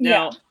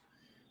 Yeah.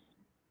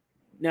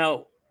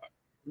 Now,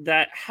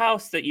 that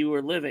house that you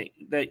were living,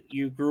 that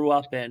you grew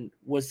up in,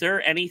 was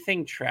there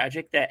anything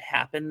tragic that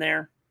happened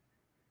there?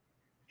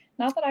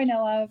 Not that I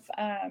know of.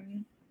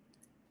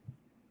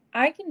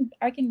 I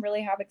can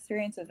really have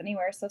experiences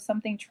anywhere, so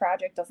something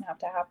tragic doesn't have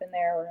to happen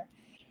there, or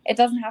it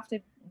doesn't have to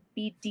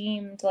be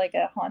deemed like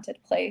a haunted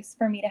place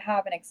for me to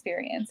have an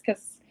experience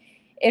because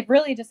it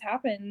really just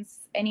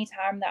happens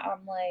anytime that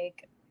I'm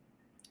like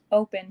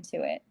open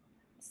to it.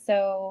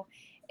 So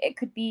it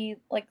could be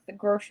like the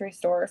grocery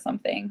store or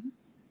something,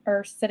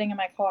 or sitting in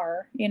my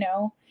car, you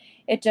know?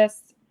 It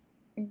just,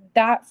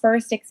 that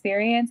first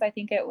experience, I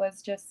think it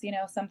was just,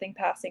 something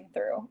passing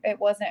through. It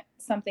wasn't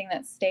something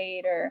that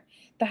stayed, or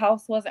the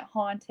house wasn't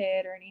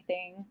haunted or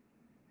anything.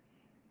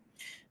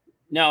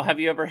 Now, have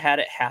you ever had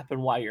it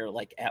happen while you're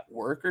like at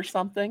work or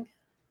something?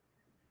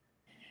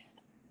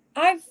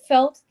 I've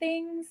felt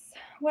things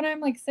when I'm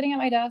like sitting at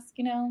my desk,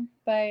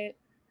 but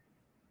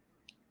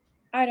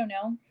I don't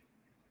know.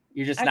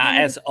 You're just I not kind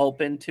of as just,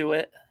 open to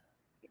it?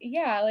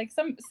 yeah, like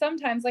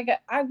sometimes, like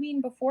I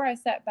mean, before I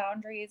set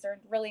boundaries or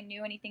really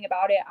knew anything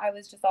about it, I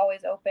was just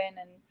always open,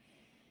 and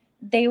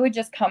they would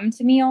just come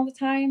to me all the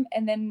time,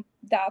 and then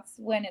that's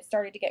when it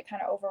started to get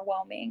kind of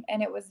overwhelming,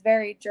 and it was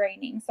very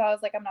draining. So I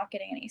was like, I'm not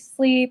getting any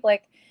sleep.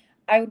 Like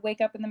I would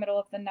wake up in the middle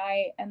of the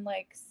night and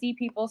like see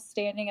people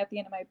standing at the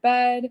end of my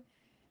bed.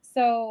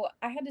 So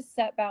I had to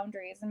set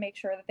boundaries and make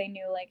sure that they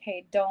knew, like,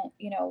 hey, don't,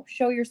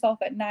 show yourself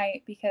at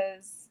night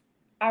because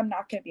I'm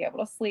not going to be able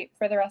to sleep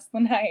for the rest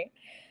of the night.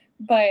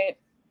 But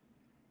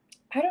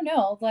I don't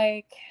know,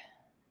 like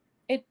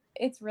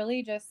it's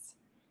really just,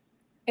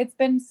 it's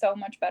been so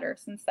much better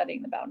since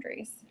setting the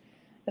boundaries.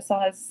 It's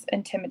not as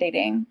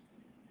intimidating.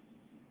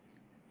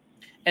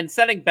 And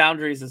setting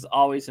boundaries is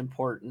always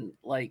important.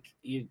 Like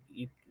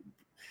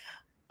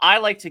I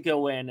like to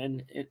go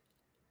in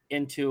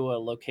into a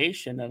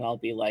location and I'll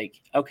be like,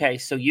 okay,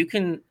 so you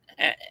can,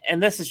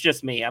 and this is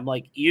just me. I'm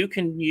like, you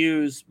can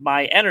use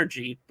my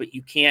energy, but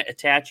you can't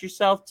attach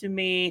yourself to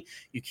me.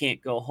 You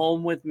can't go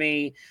home with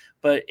me.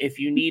 But if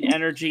you need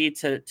energy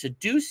to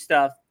do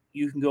stuff,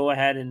 you can go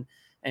ahead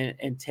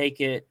and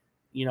take it,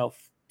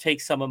 take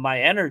some of my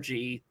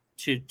energy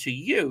to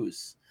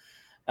use.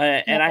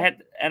 And Yeah.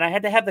 I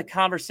had to have the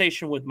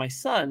conversation with my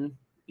son,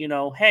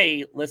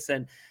 hey,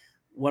 listen,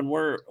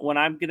 when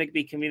I'm going to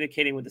be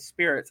communicating with the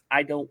spirits,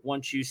 I don't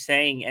want you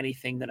saying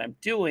anything that I'm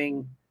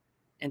doing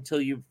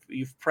until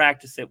you've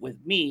practiced it with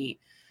me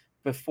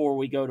before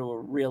we go to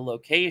a real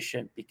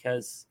location,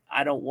 because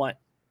I don't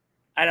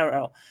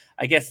know.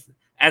 I guess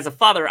as a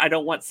father, I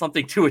don't want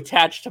something too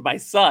attached to my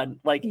son.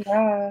 Like,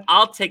 Yeah.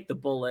 I'll take the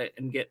bullet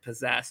and get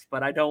possessed,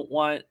 but I don't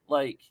want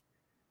like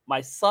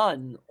my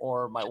son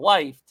or my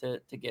wife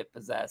to get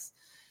possessed.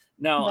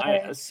 No, I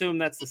Right. assume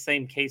that's the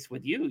same case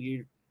with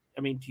you.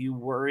 I mean, do you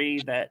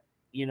worry that,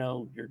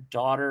 your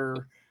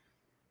daughter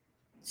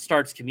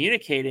starts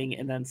communicating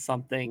and then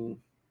something,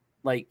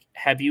 like,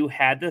 have you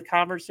had the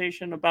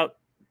conversation about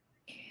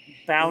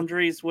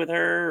boundaries with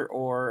her,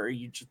 or are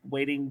you just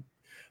waiting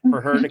for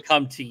her to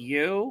come to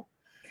you?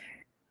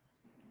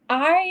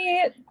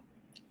 I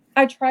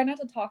I try not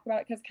to talk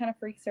about it because it kind of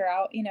freaks her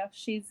out. You know,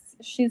 she's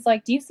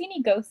like, "Do you see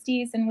any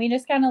ghosties?" And we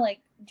just kind of like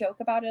joke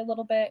about it a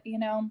little bit. You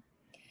know,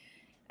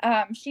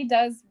 she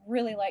does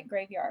really like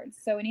graveyards,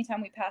 so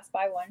anytime we pass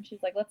by one,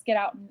 she's like, "Let's get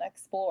out and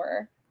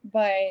explore."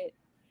 But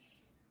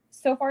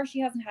so far, she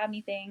hasn't had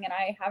anything, and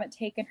I haven't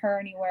taken her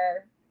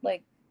anywhere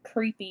like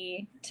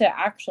creepy to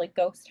actually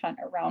ghost hunt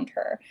around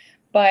her.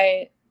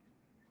 But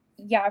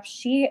yeah,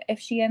 if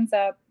she ends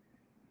up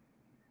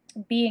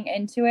being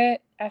into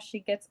it as she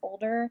gets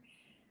older,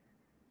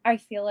 I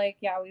feel like,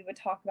 yeah, we would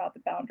talk about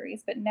the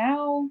boundaries. But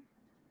now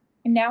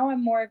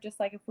I'm more of just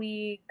like, if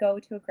we go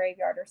to a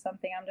graveyard or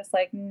something, I'm just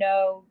like,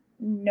 no,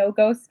 no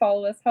ghosts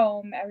follow us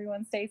home.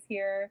 Everyone stays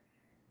here.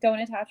 Don't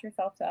attach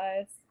yourself to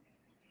us.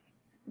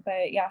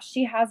 But yeah,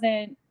 she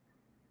hasn't,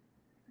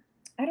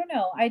 I don't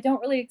know. I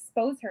don't really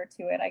expose her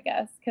to it, I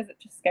guess, because it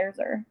just scares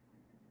her.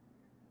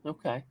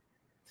 Okay.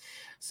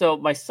 So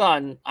my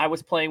son, I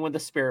was playing with the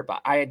spirit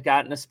box. I had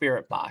gotten a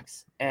spirit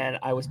box and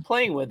I was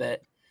playing with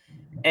it.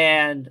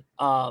 And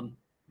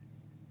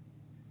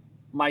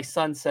my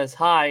son says,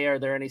 "Hi, are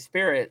there any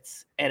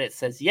spirits?" And it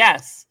says,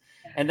 "Yes."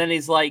 And then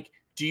he's like,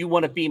 "Do you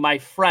want to be my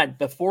friend?"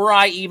 Before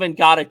I even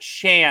got a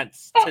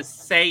chance to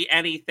say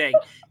anything.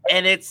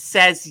 And it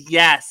says,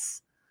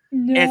 "Yes."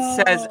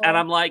 It says, and No.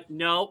 I'm like,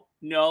 "Nope,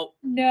 nope."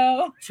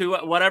 No. To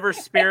whatever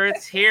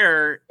spirits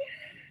here,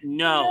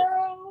 no.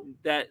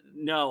 No.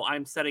 No,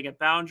 I'm setting a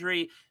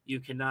boundary. You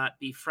cannot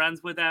be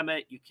friends with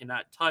Emmett. You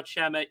cannot touch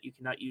Emmett. You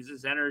cannot use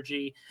his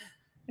energy.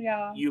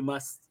 Yeah.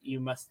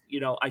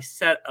 I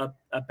set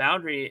a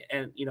boundary,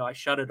 and I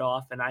shut it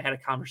off, and I had a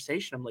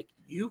conversation. I'm like,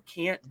 you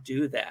can't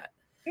do that,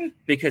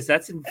 because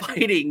that's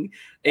inviting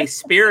a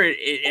spirit.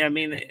 I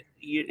mean,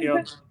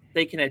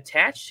 they can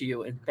attach to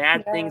you and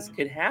bad Yeah. things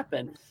could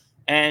happen.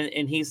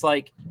 And he's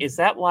like, "Is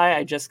that why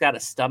I just got a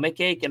stomach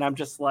ache?" And I'm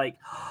just like,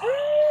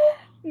 oh,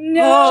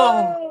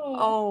 No.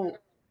 oh,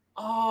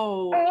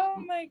 oh. Oh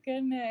my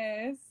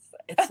goodness.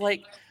 It's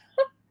like,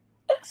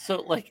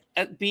 so like,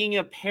 being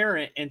a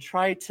parent and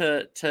try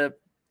to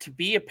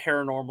be a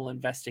paranormal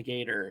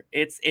investigator,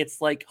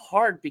 it's like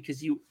hard,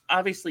 because you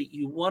obviously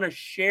you want to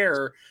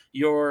share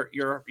your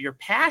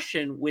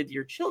passion with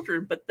your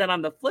children, but then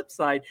on the flip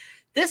side,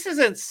 this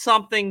isn't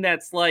something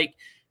that's like,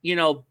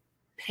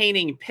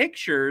 painting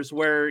pictures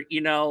where,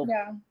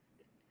 Yeah.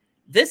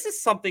 this is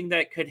something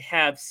that could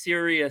have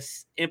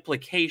serious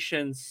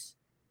implications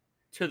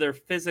to their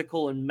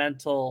physical and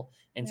mental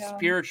and Yeah.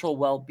 spiritual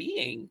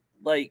well-being.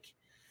 Like,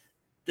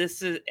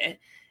 this is,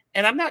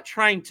 and I'm not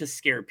trying to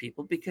scare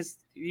people,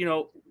 because,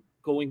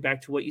 going back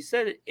to what you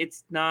said,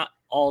 it's not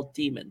all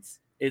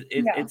demons. Yeah.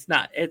 It's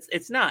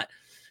not.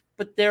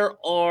 But there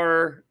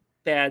are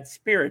bad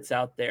spirits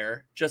out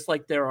there, just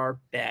like there are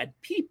bad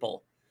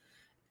people,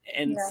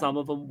 and Yeah. some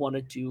of them want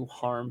to do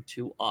harm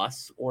to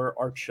us or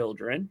our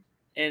children.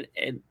 And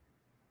and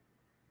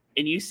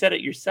and you said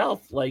it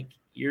yourself, like,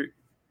 you're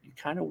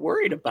kind of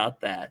worried about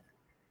that.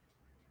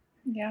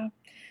 Yeah.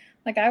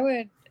 Like I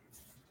would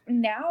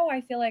now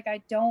I feel like I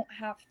don't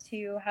have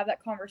to have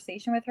that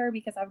conversation with her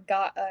because I've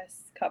got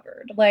us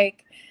covered.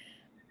 Like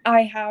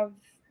I have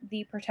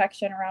the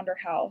protection around her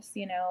house,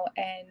 and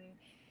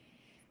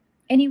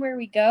anywhere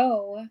we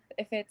go,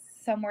 if it's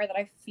somewhere that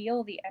I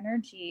feel the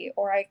energy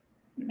or I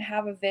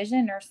have a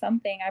vision or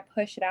something, I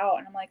push it out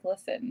and I'm like,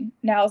 "Listen,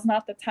 now's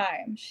not the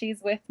time.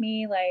 She's with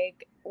me,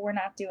 like we're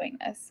not doing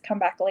this. Come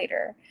back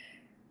later."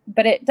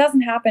 But it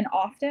doesn't happen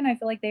often. I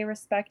feel like they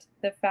respect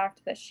the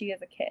fact that she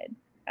is a kid.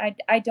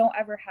 I don't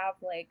ever have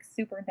like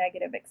super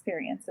negative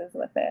experiences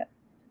with it.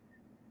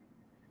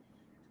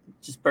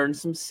 Just burn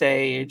some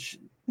sage,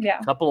 Yeah.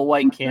 couple of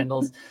white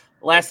candles.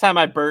 Last time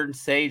I burned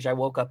sage, I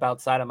woke up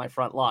outside on my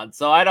front lawn.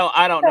 So I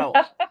don't know.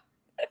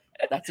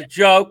 That's a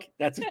joke.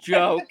 That's a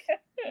joke.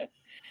 Oh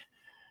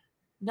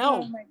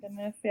No. my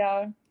goodness,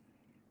 yeah.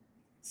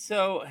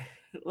 So,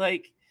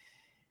 like,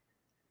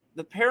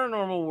 the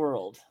paranormal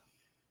world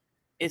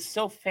is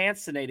so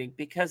fascinating,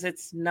 because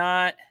it's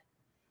not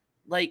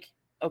like,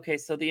 okay,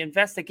 so the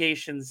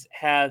investigations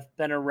have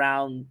been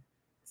around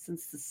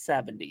since the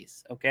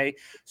 70s, okay?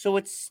 So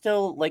it's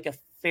still like a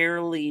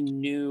fairly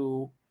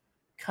new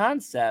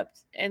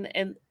concept,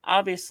 and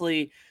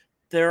obviously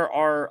there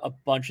are a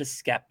bunch of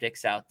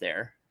skeptics out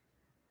there.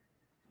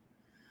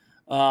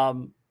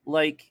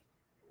 Like,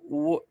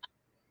 wh-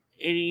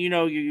 and,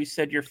 you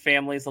said your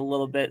family's a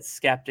little bit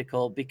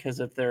skeptical because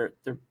of their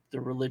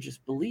religious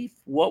belief.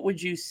 What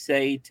would you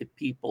say to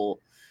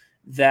people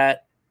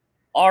that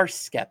are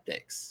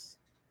skeptics?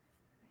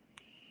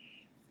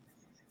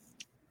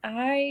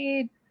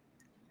 I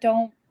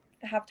don't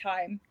have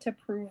time to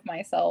prove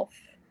myself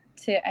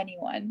to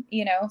anyone,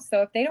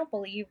 So if they don't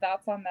believe,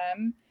 that's on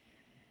them.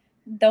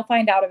 They'll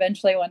find out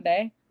eventually one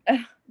day.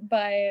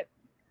 But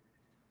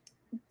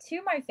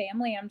to my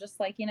family, I'm just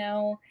like,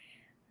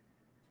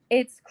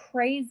 it's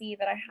crazy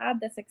that I had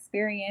this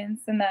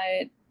experience and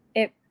that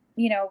it,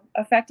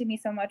 affected me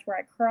so much where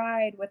I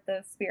cried with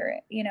the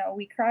spirit.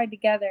 We cried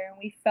together and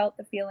we felt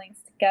the feelings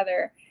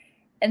together.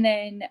 And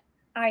then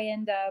I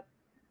end up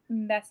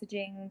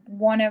messaging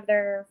one of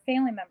their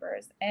family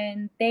members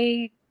and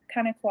they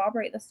kind of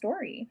corroborate the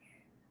story.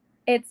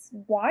 It's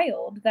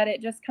wild that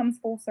it just comes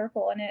full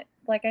circle. And it,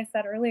 like I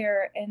said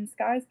earlier in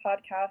Sky's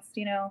podcast,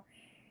 you know,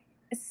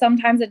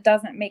 sometimes it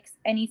doesn't make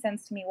any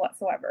sense to me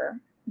whatsoever,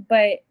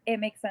 but it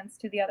makes sense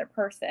to the other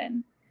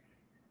person.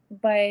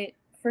 But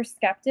for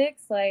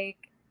skeptics, like,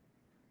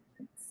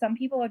 some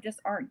people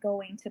just aren't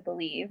going to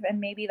believe, and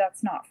maybe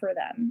that's not for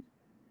them.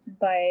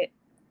 But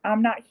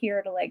I'm not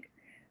here to like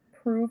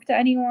prove to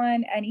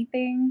anyone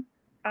anything.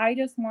 I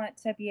just want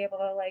to be able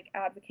to like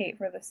advocate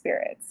for the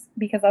spirits,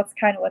 because that's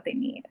kind of what they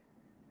need.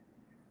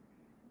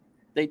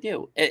 They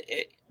do.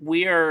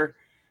 We are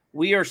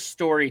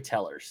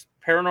storytellers.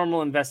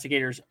 Paranormal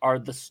investigators are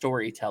the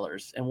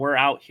storytellers, and we're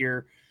out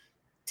here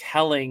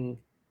telling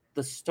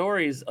the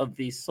stories of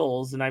these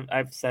souls. And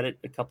I've said it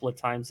a couple of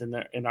times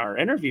in our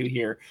interview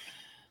here.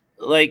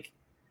 Like,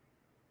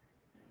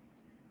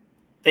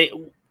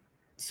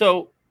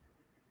 so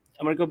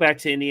I'm going to go back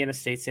to Indiana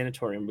State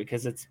Sanatorium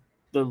because it's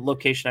the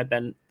location I've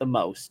been the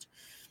most.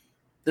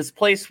 This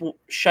place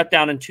shut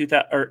down in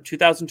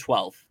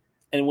 2012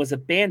 and was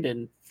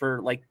abandoned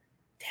for like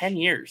 10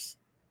 years.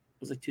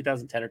 It was like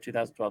 2010 or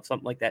 2012,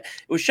 something like that.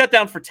 It was shut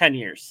down for 10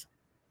 years.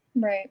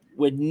 Right.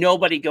 With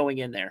nobody going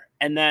in there.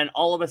 And then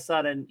all of a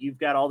sudden, you've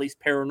got all these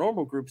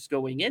paranormal groups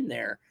going in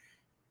there.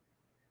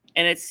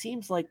 And it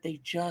seems like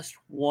they just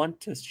want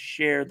to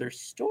share their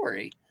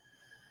story.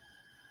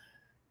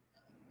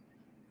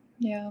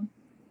 Yeah.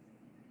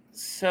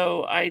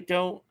 So I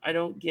don't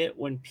get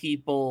when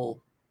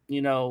people,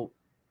 you know,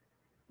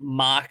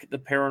 mock the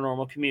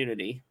paranormal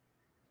community.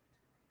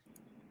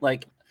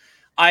 Like,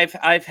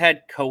 I've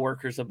had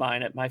coworkers of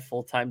mine at my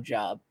full-time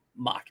job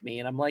mock me,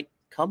 and I'm like,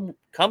 come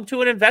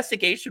to an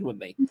investigation with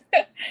me.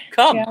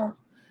 Come.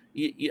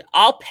 Yeah.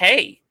 I'll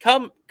pay.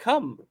 Come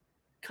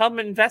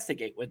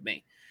investigate with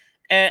me.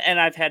 And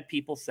I've had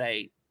people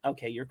say,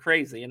 okay, you're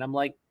crazy. And I'm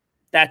like,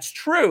 that's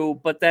true,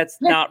 but that's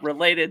not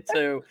related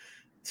to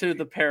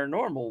the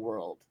paranormal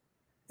world.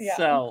 Yeah.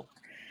 So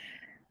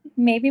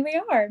maybe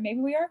we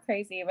are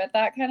crazy, but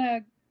that kind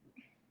of,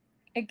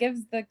 it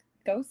gives the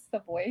ghosts a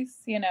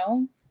voice, you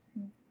know,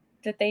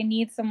 that they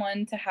need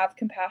someone to have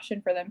compassion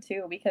for them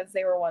too, because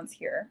they were once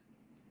here.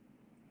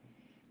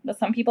 But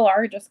some people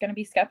are just going to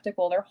be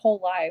skeptical their whole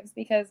lives,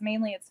 because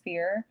mainly it's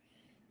fear.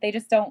 They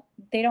just don't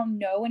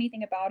know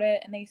anything about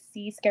it, and they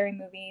see scary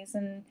movies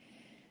and,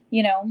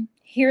 you know,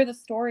 hear the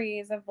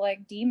stories of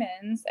like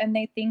demons, and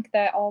they think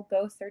that all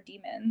ghosts are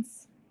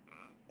demons.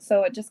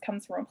 So it just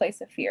comes from a place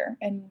of fear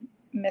and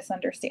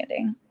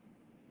misunderstanding.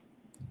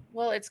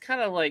 Well, it's kind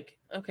of like,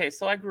 okay,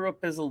 so I grew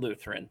up as a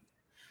Lutheran.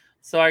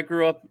 So I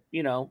grew up,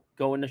 you know,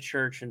 going to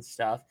church and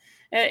stuff.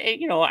 And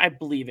you know, I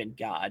believe in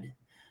God.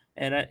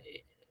 And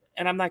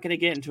I'm not going to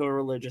get into a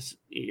religious,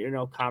 you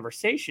know,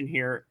 conversation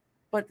here,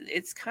 but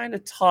it's kind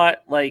of taught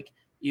like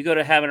you go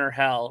to heaven or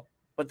hell,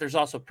 but there's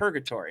also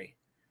purgatory.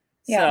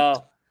 Yeah.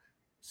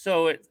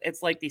 So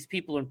it's like these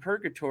people in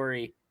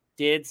purgatory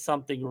did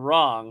something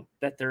wrong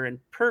that they're in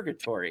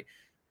purgatory,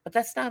 but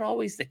that's not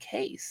always the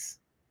case.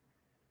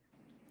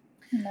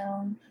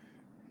 No.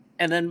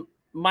 And then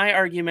my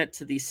argument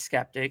to these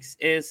skeptics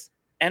is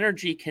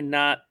energy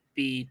cannot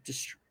be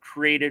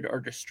created or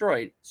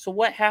destroyed. So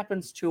what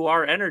happens to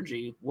our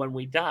energy when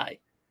we die?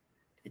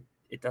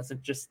 It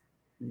doesn't just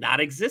not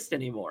exist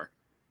anymore.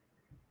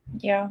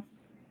 Yeah.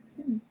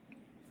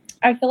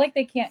 I feel like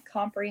they can't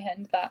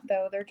comprehend that,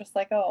 though. They're just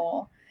like,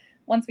 oh,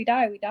 once we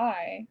die, we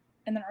die.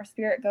 And then our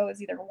spirit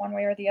goes either one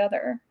way or the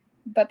other.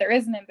 But there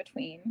is an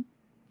in-between.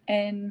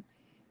 And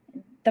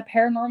the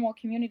paranormal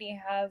community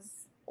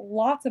has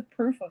lots of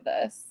proof of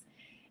this.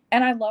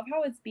 And I love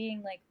how it's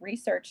being like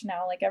researched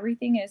now. Like,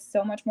 everything is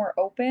so much more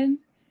open,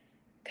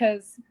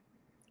 because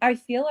I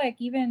feel like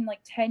even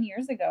like 10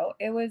 years ago,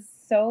 it was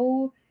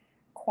so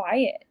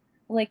quiet.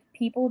 Like,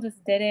 people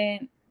just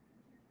didn't,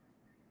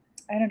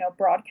 I don't know,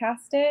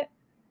 broadcast it.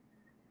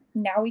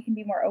 Now we can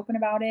be more open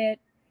about it.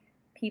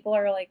 People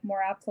are like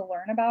more apt to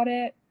learn about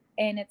it,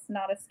 and it's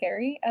not as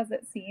scary as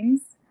it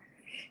seems.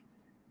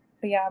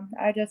 But yeah,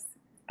 I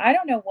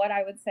don't know what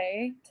I would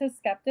say to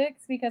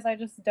skeptics, because I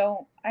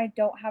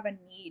don't have a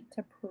need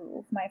to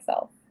prove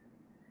myself.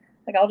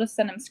 Like, I'll just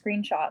send them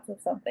screenshots of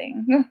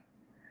something.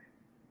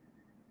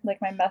 Like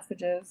my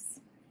messages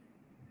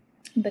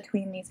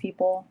between these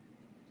people.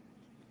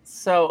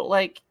 So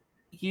like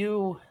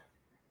you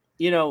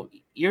know,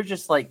 you're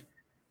just like,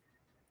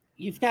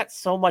 you've got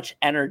so much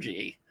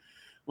energy.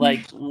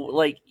 Like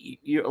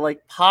you're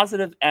like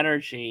positive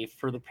energy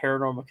for the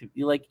paranormal.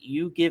 Like,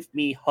 you give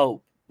me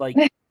hope, like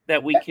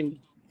that we can.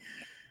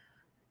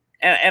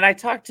 And I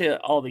talk to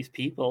all these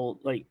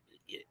people. Like,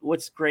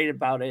 what's great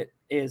about it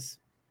is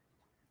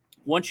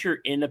once you're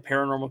in the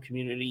paranormal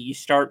community, you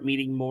start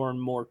meeting more and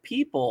more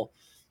people,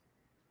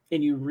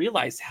 and you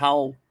realize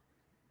how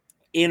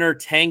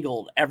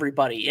intertangled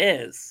everybody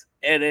is,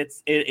 and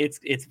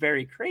it's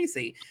very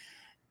crazy.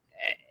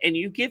 And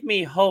you give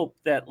me hope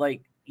that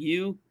like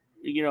you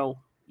know,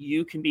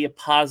 you can be a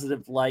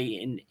positive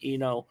light and, you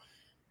know,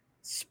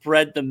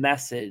 spread the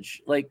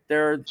message. Like,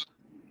 there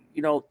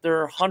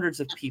are hundreds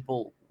of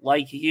people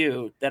like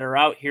you that are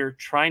out here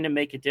trying to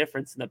make a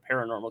difference in the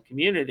paranormal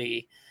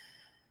community,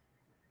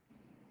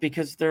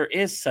 because there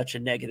is such a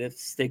negative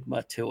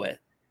stigma to it.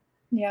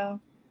 Yeah.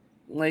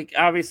 Like,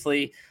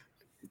 obviously,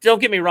 don't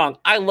get me wrong,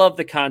 I love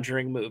the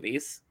Conjuring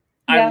movies.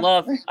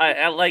 Yeah.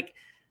 I like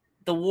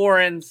the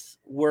Warrens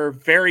were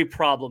very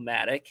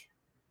problematic.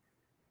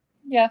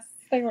 Yes,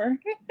 they were.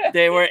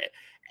 They were,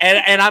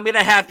 and I'm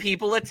gonna have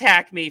people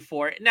attack me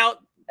for it. Now,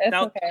 It's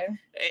okay.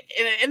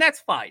 and that's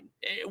fine.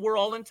 We're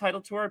all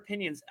entitled to our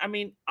opinions. I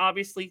mean,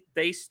 obviously,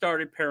 they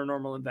started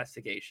paranormal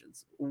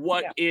investigations.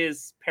 What Yeah.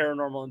 is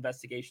paranormal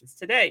investigations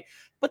today?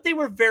 But they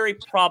were very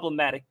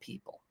problematic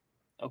people.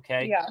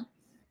 Okay. Yeah.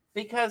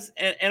 Because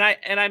and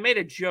I made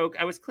a joke.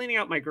 I was cleaning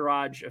out my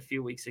garage a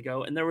few weeks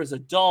ago, and there was a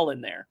doll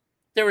in there.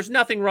 There was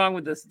nothing wrong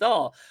with this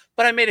doll,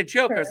 but I made a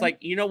joke. I was Sure. like,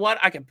 you know what?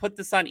 I can put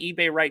this on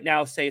eBay right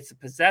now, say it's a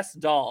possessed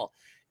doll,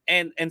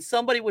 and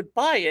somebody would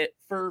buy it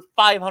for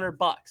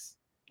 $500.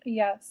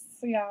 Yes.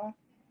 Yeah.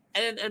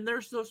 And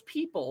there's those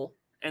people,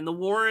 and the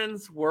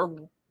Warrens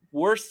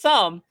were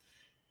some,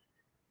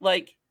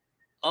 like,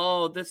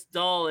 oh, this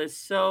doll is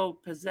so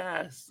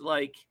possessed.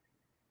 Like,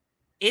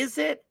 is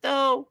it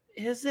though?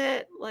 Is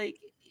it like,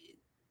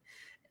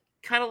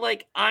 kind of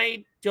like,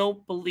 I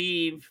don't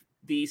believe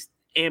the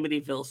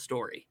Amityville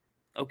story.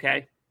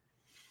 Okay.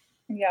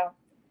 Yeah.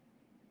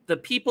 The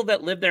people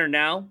that live there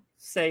now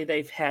say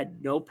they've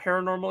had no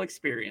paranormal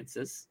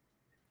experiences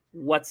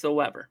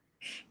whatsoever.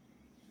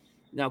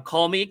 Now,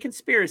 call me a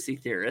conspiracy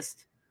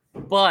theorist,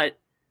 but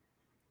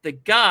the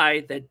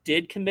guy that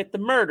did commit the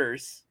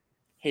murders,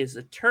 his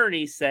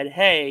attorney said,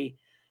 hey,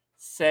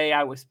 say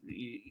I was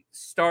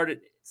started.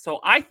 So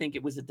I think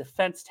it was a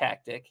defense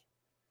tactic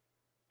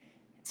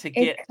to It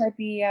get could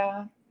be,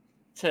 yeah.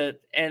 to,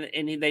 and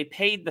they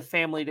paid the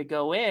family to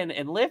go in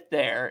and live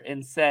there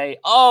and say,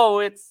 oh,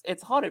 it's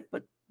haunted.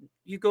 But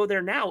you go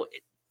there now,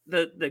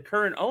 the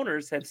current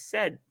owners have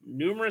said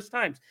numerous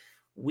times,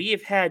 we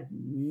have had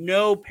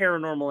no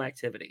paranormal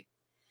activity.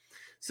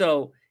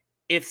 So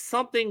if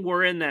something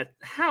were in that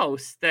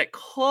house that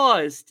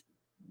caused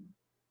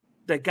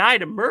the guy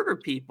to murder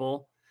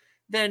people,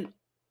 then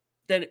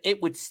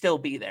it would still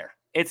be there.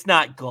 It's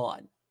not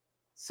gone.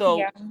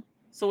 Yeah.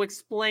 So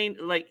explain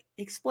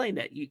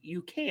that.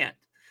 You can't.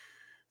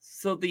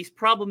 So these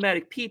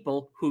problematic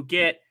people who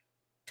get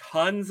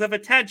tons of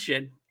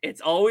attention,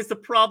 it's always the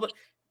problem.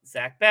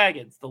 Zach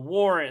Baggins, the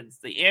Warrens,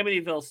 the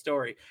Amityville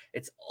story.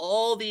 It's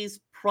all these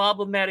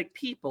problematic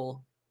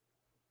people.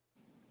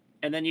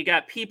 And then you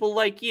got people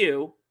like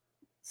you,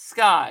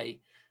 Sky,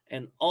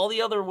 and all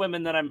the other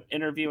women that I'm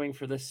interviewing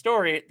for this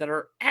story that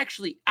are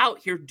actually out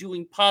here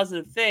doing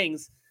positive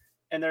things,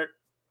 and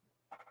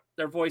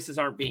their voices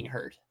aren't being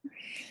heard.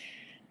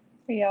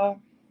 Yeah.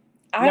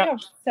 I Now,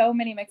 have so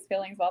many mixed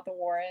feelings about the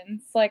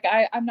Warrens. Like,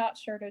 I'm not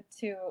sure to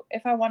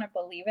if I want to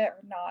believe it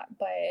or not,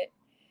 but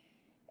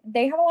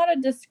they have a lot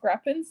of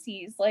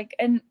discrepancies. Like,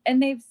 and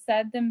they've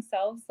said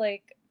themselves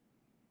like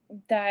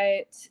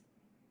that.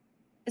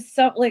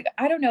 So, like,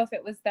 I don't know if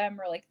it was them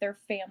or like their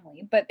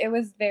family, but it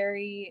was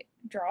very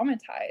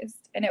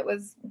dramatized and it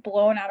was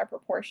blown out of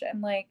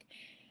proportion. Like,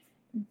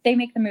 they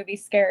make the movie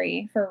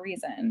scary for a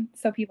reason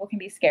so people can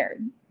be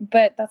scared,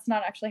 but that's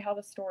not actually how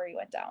the story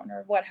went down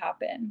or what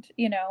happened,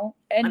 you know.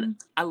 And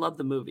I love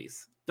the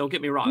movies. Don't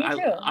get me wrong. me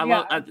too. I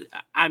love.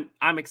 Yeah.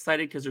 I'm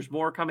excited because there's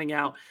more coming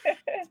out.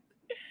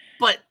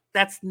 But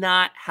that's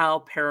not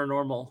how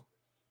paranormal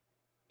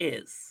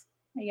is.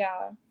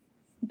 Yeah.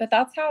 But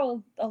that's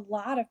how a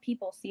lot of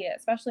people see it,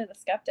 especially the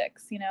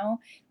skeptics, you know.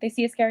 They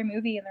see a scary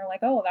movie and they're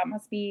like, "Oh, that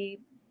must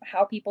be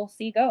how people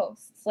see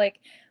ghosts." Like,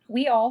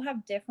 we all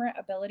have different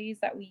abilities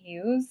that we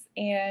use,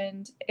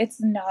 and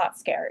it's not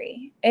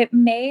scary. It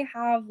may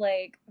have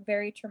like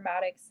very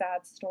traumatic,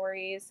 sad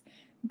stories,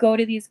 go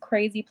to these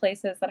crazy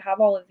places that have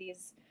all of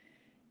these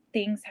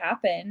things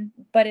happen,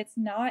 but it's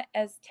not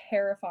as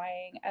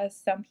terrifying as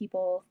some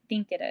people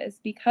think it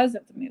is because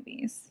of the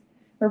movies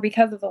or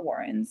because of the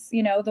Warrens.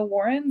 You know, the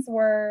Warrens they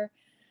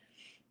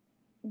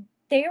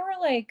were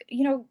like,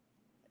 you know,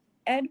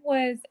 Ed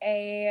was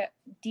a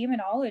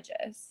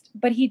demonologist,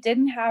 but he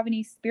didn't have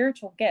any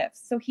spiritual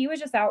gifts. So he was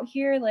just out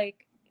here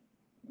like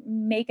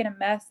making a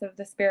mess of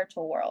the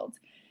spiritual world,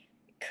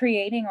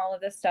 creating all of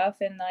this stuff.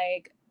 And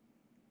like,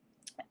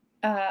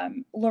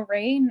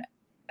 Lorraine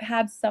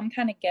had some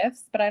kind of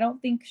gifts, but I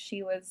don't think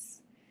she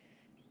was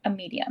a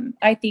medium.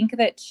 I think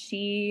that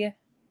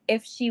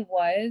if she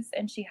was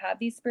and she had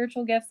these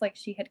spiritual gifts like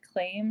she had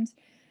claimed,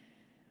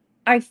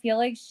 I feel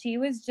like she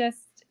was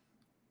just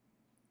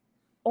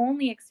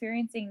only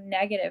experiencing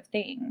negative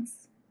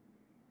things.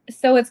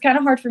 So it's kind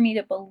of hard for me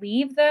to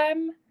believe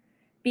them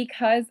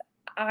because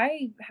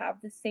I have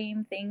the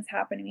same things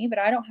happen to me, but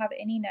I don't have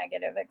any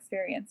negative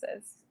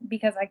experiences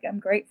because I'm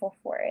grateful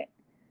for it.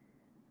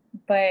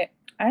 But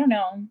I don't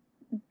know.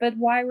 But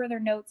why were their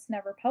notes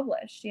never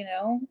published? You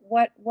know,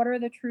 what are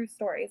the true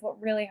stories?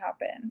 What really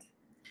happened?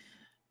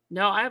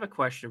 Now, I have a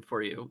question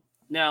for you.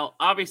 Now,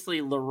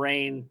 obviously,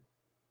 Lorraine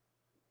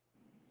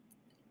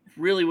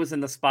really was in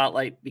the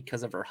spotlight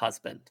because of her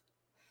husband.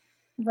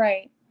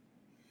 Right.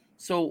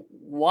 So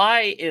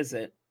why is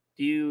it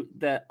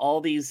that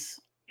all these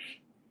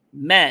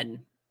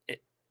men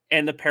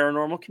and the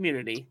paranormal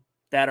community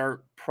that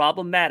are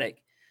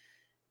problematic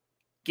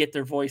get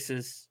their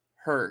voices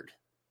heard?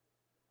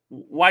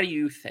 Why do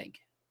you think?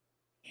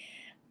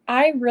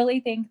 I really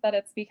think that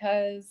it's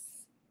because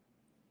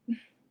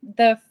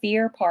the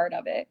fear part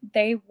of it.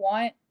 They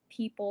want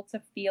people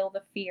to feel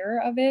the fear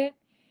of it.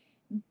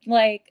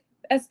 Like,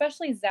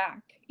 especially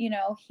Zach,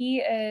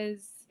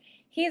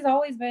 he's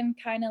always been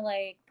kind of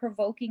like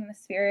provoking the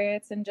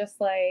spirits and just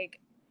like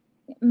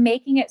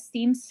making it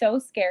seem so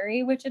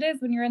scary, which it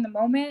is when you're in the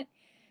moment,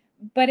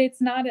 but it's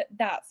not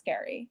that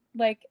scary.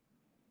 Like,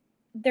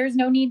 there's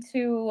no need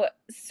to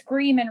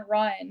scream and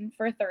run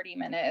for 30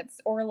 minutes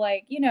or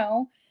like,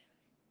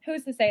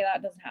 who's to say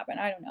that doesn't happen?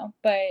 I don't know.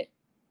 But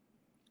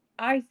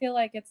I feel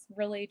like it's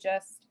really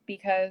just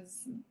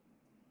because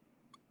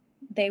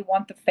they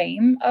want the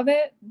fame of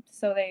it.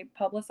 So they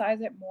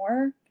publicize it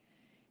more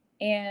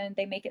and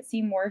they make it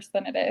seem worse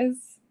than it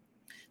is.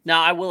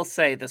 Now, I will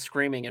say the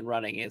screaming and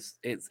running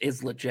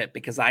is legit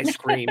because I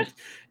screamed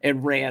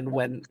and ran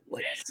when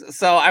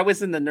so I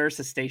was in the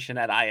nurse's station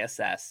at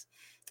ISS,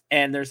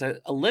 and there's a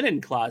linen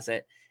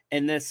closet,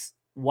 and this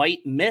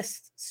white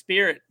mist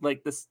spirit,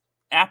 like this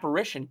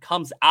apparition,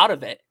 comes out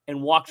of it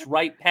and walks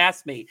right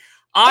past me.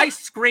 I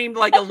screamed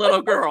like a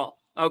little girl.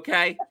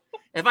 Okay.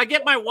 If I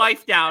get my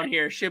wife down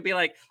here, she'll be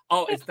like,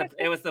 "Oh,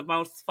 it was the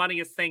most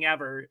funniest thing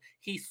ever."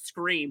 He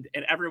screamed,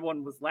 and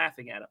everyone was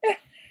laughing at him.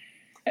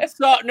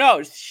 So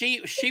no, she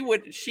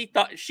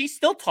thought she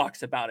still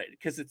talks about it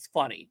because it's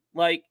funny.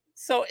 Like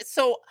so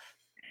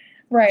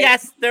Right.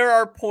 Yes, there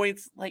are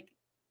points like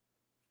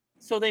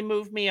so they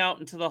moved me out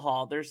into the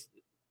hall. There's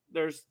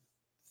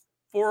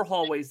 4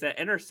 hallways that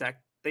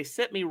intersect. They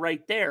sit me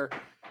right there,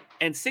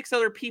 and 6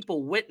 other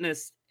people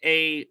witnessed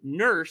a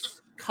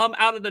nurse come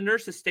out of the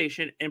nurse's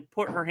station and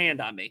put her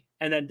hand on me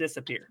and then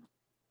disappear.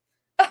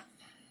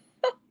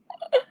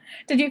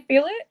 Did you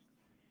feel it?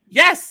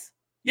 Yes,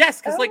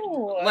 because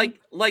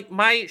like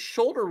my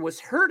shoulder was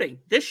hurting.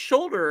 This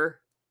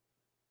shoulder,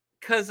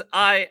 because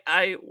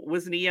I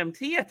was an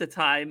EMT at the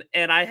time,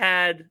 and I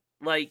had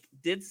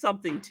did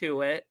something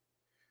to it,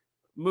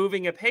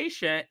 moving a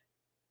patient.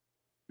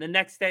 The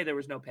next day there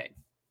was no pain.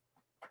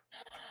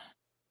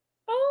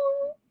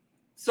 Oh,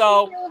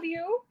 so she healed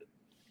you.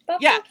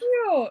 That's so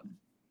cute.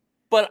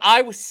 But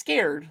I was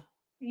scared.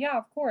 Yeah,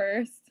 of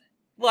course.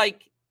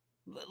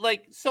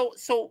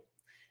 So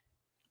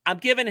I'm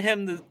giving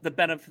him the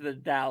benefit of the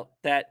doubt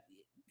that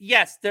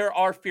yes, there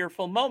are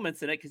fearful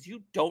moments in it because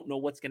you don't know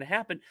what's going to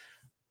happen,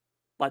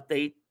 but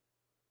they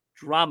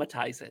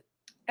dramatize it.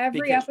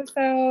 Every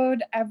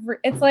episode,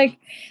 it's like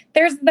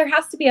there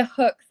has to be a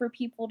hook for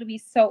people to be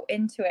so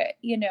into it,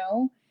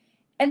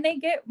 and they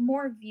get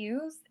more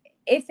views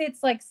if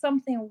it's like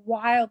something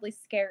wildly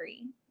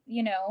scary,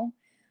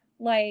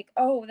 like,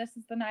 oh, this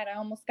is the night I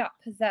almost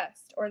got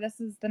possessed, or this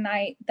is the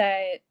night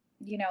that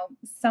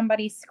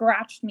somebody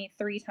scratched me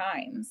 3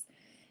 times.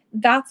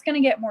 That's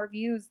going to get more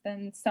views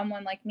than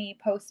someone like me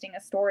posting a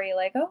story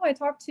like, oh, I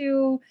talked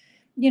to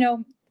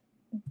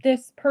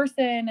this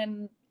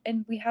person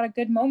and we had a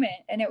good moment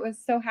and it was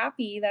so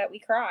happy that we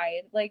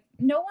cried. Like,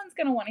 no one's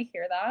going to want to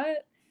hear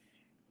that.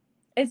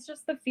 It's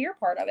just the fear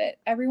part of it.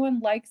 Everyone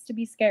likes to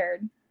be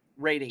scared.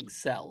 Rating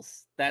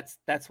sells. That's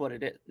what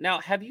it is. Now,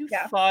 have you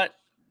thought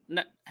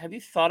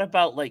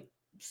about like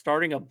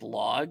starting a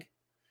blog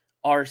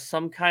or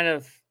some kind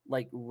of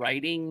like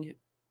writing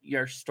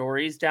your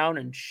stories down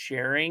and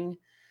sharing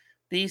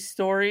these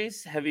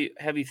stories? Have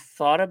you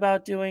thought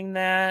about doing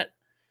that?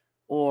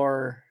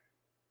 Or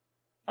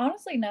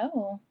honestly,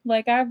 no.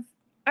 Like, I've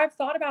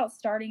thought about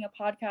starting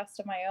a podcast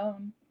of my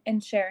own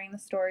and sharing the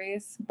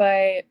stories,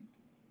 but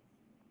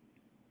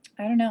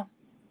I don't know.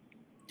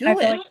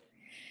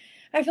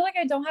 I feel like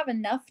I don't have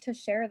enough to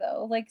share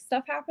though. Like,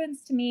 stuff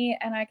happens to me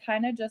and I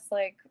kind of just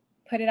like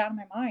put it out of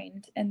my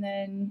mind, and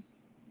then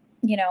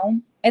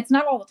it's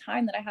not all the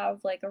time that I have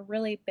like a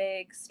really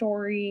big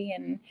story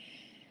and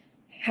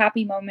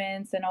happy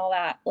moments and all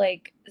that.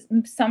 Like,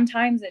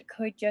 sometimes it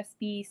could just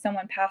be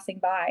someone passing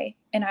by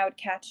and I would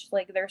catch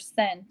like their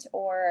scent,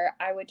 or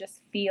I would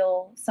just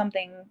feel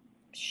something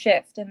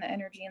shift in the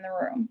energy in the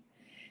room.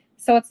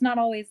 So it's not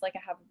always like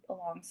I have a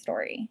long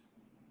story.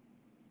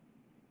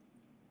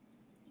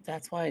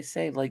 That's why I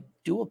say, like,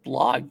 do a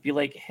blog. Be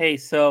like, hey,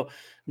 so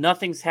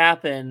nothing's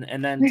happened,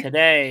 and then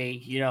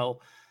today,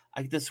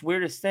 this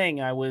weirdest thing,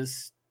 I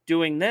was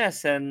doing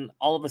this, and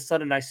all of a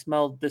sudden I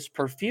smelled this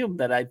perfume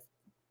that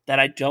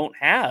I don't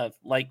have.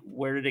 Like,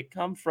 where did it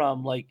come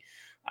from? Like,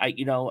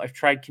 I've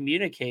tried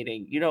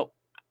communicating.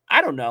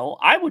 I don't know.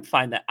 I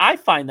find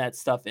that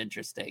stuff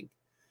interesting.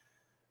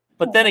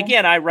 But then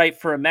again, I write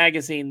for a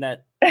magazine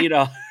that,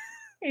 yeah.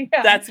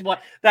 that's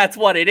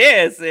what it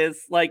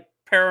is like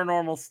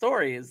paranormal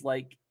stories,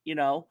 like,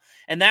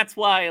 and that's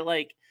why,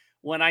 like,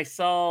 when I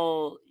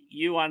saw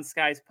you on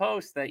Sky's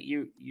post that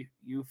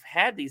you've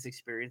had these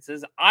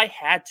experiences, I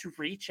had to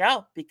reach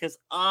out because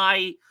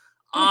I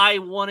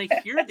want to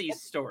hear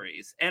these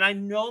stories, and I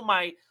know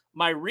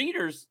my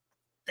readers,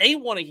 they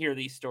want to hear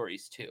these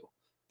stories too.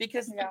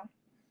 because Yeah.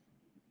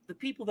 the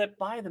people that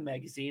buy the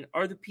magazine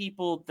are the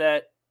people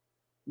that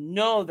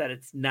know that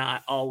it's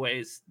not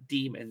always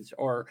demons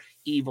or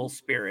evil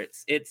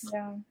spirits. It's,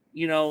 Yeah.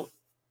 you know,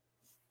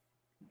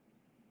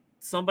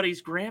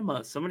 somebody's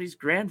grandma, somebody's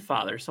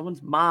grandfather,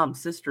 someone's mom,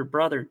 sister,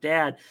 brother,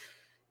 dad.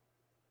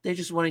 They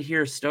just want to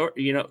hear a story,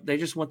 you know, they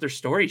just want their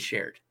story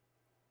shared.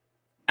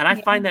 And I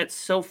Yeah. find that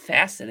so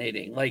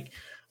fascinating. Like,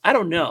 I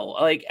don't know.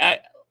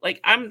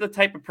 I'm the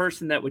type of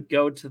person that would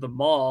go to the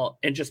mall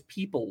and just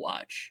people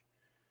watch.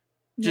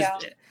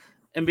 Just Yeah.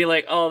 and be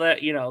like, oh,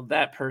 that, you know,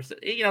 that person,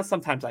 you know,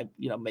 sometimes I,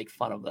 you know, make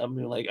fun of them.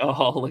 You're like,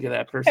 oh, look at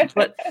that person.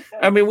 But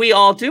I mean, we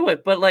all do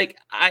it. But like,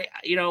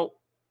 you know,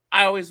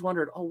 I always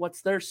wondered, oh,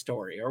 what's their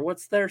story or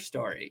what's their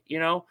story, you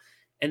know?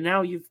 And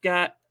now you've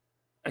got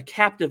a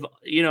captive,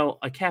 you know,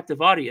 a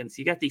captive audience.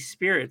 You got these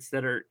spirits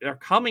that are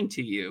coming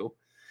to you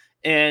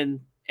and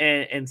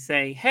and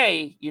saying,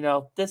 hey, you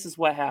know, this is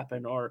what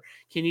happened, or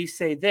can you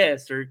say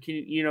this, or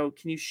you know,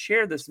 can you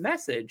share this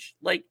message?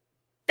 Like,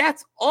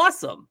 that's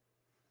awesome.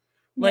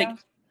 Yeah. Like,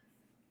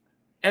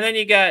 and then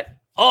you got,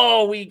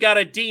 oh, we got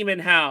a demon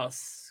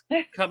house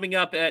coming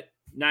up at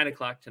 9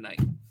 o'clock tonight.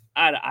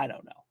 I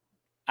don't know.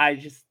 I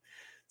just,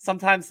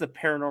 sometimes the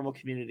paranormal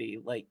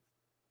community like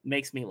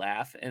makes me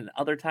laugh, and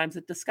other times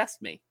it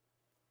disgusts me.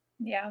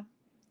 Yeah.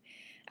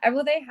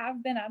 Well, they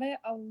have been at it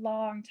a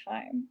long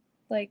time.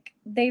 Like,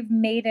 they've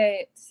made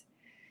it,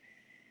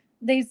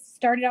 they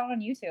started out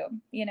on YouTube,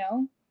 you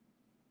know?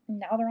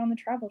 Now they're on the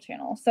Travel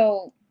Channel.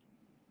 So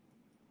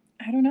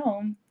I don't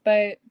know,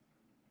 but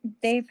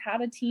they've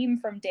had a team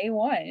from day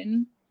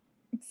one.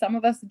 Some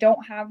of us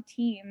don't have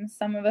teams.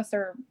 Some of us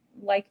are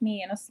like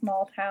me in a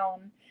small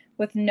town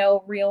with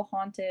no real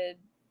haunted,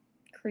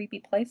 creepy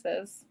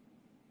places.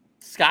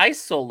 Sky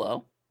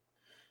Solo.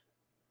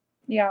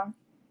 Yeah.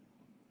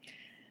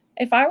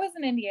 If I was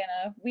in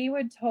Indiana, we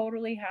would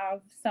totally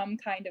have some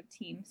kind of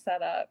team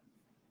set up.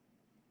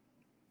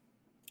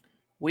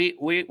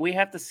 We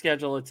have to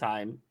schedule a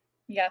time.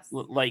 Yes.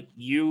 Like,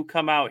 you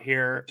come out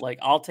here, like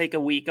I'll take a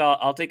week off,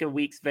 I'll take a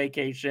week's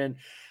vacation.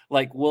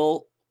 Like,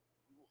 we'll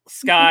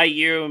Sky,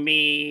 you,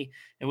 me,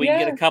 and we can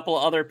get a Yeah. couple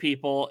other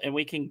people, and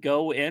we can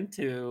go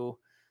into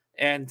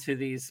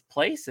these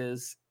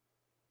places.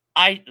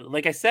 I,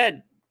 like I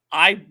said,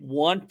 I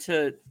want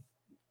to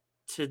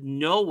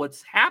know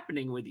what's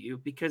happening with you,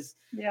 because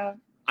Yeah.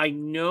 I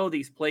know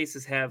these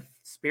places have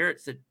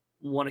spirits that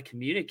want to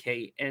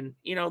communicate, and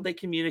you know, they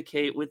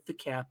communicate with the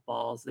cat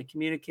balls, they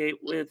communicate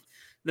with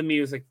the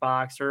music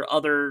box or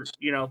other,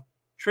 you know,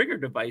 trigger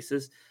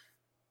devices.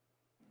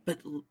 But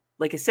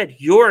like I said,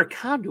 you're a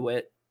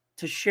conduit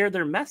to share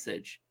their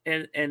message,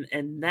 and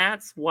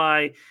that's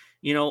why,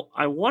 you know,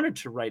 I wanted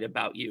to write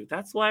about you.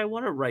 That's why I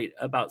want to write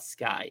about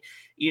Sky,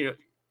 you know,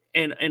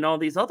 and all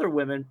these other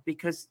women,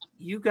 because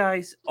you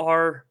guys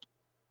are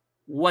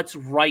what's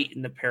right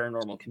in the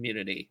paranormal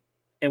community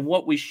and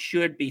what we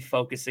should be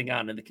focusing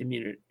on in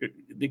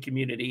the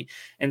community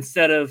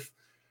instead of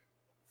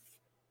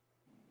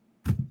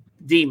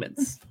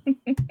demons.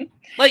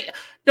 Like,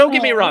 don't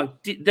get me Oh, wrong,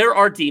 there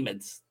are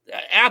demons.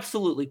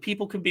 Absolutely,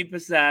 people can be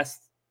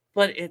possessed,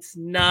 but it's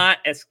not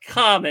as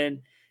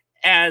common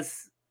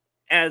as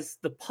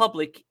the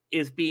public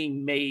is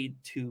being made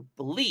to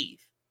believe.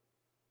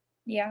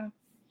 yeah.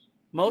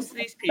 Most of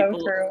these So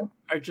people true.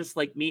 are just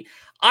like me.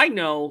 I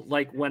know,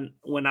 like,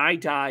 when I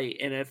die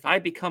and if I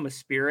become a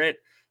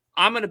spirit,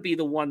 I'm gonna be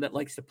the one that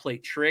likes to play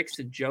tricks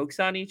and jokes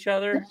on each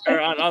other or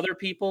on other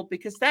people,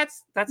 because Yeah.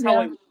 that's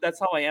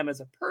how I am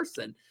as a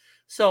person.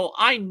 So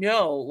I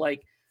know,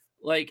 like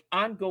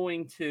I'm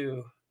going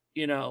to,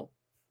 you know,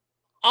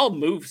 I'll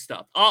move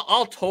stuff.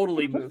 I'll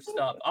totally move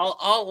stuff.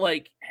 I'll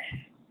like,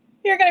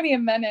 You're going to be a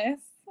menace.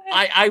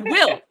 I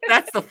will.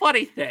 That's the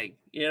funny thing,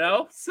 you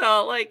know?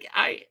 So like,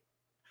 I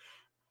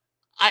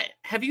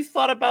have you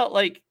thought about,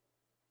 like,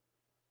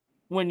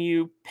 when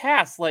you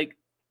pass, like,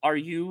 are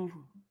you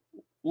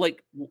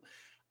like,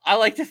 I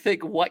like to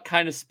think, what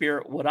kind of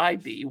spirit would I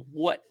be?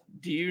 What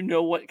do you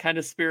know, what kind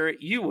of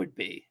spirit you would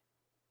be?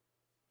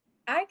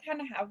 I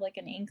kind of have like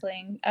an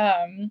inkling.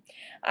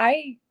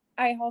 I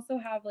I also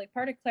have like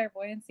part of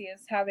clairvoyancy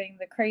is having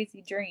the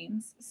crazy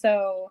dreams.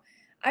 So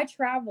I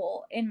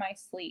travel in my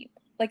sleep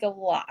like a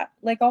lot,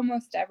 like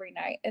almost every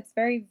night. It's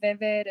very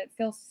vivid. It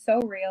feels so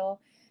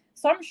real.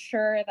 So I'm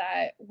sure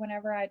that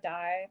whenever I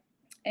die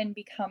and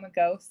become a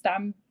ghost,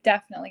 I'm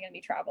definitely going to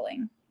be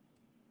traveling.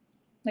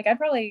 Like I'd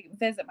probably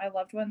visit my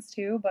loved ones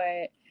too,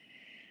 but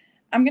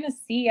I'm going to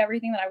see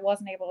everything that I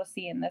wasn't able to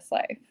see in this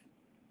life.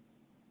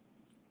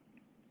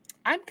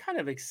 I'm kind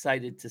of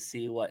excited to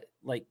see what,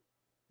 like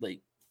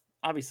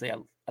obviously I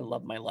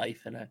love my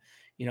life, and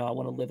you know, I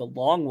want to live a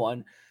long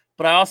one,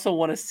 but I also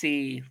want to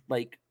see,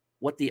 like,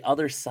 what the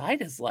other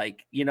side is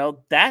like. You know,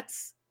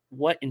 that's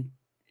what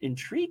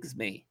intrigues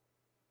me.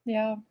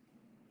 Yeah.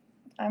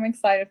 I'm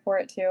excited for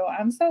it too.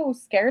 I'm so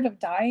scared of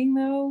dying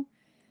though.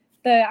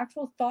 The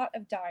actual thought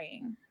of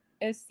dying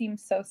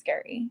seems so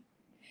scary.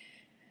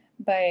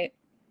 But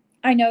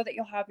I know that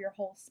you'll have your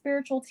whole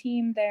spiritual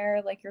team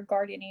there, like your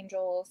guardian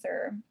angels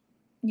or,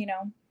 you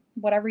know,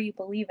 whatever you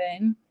believe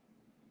in.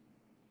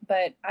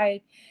 but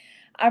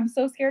I'm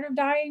so scared of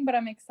dying, but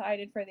I'm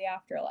excited for the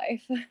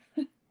afterlife.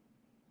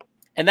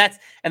 And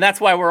that's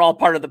why we're all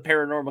part of the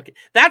paranormal.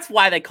 That's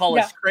why they call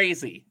us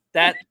crazy.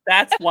 That's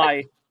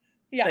why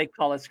they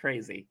call us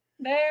crazy.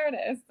 There it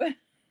is.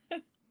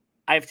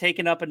 I've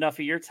taken up enough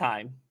of your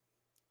time.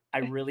 I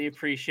really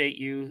appreciate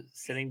you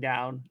sitting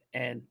down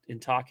and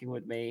talking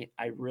with me.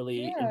 I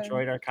really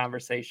enjoyed our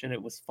conversation.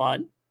 It was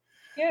fun.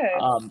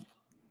 Yes.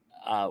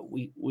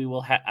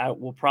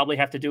 We'll probably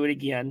have to do it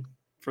again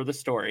for the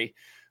story,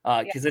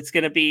 because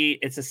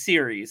it's a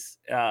series.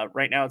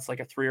 Right now it's like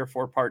a 3 or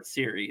 4 part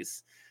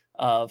series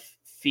of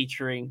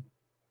featuring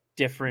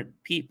different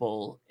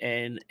people,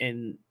 and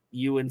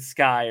you and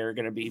Sky are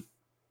going to be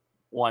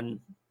one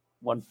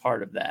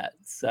part of that.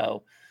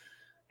 So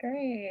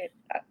great.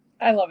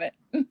 I love it.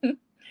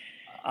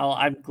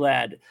 I'm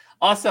glad.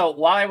 Also,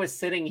 while I was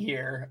sitting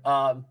here,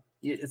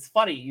 it's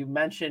funny you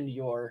mentioned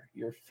your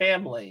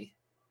family,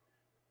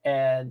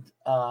 and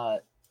I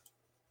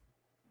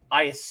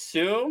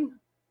assume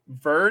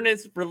Vern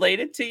is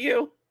related to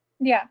you.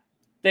 Yeah.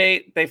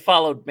 They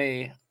followed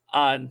me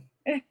on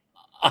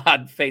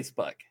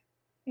Facebook.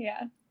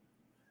 Yeah.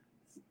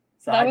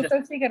 So that was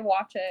so she could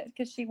watch it,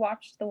 because she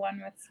watched the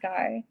one with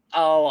Sky.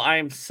 Oh,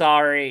 I'm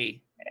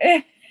sorry.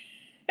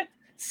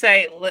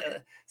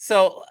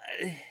 So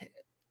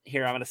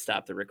here, I'm going to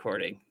stop the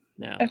recording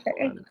now.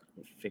 Okay.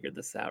 Figure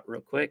this out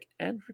real quick and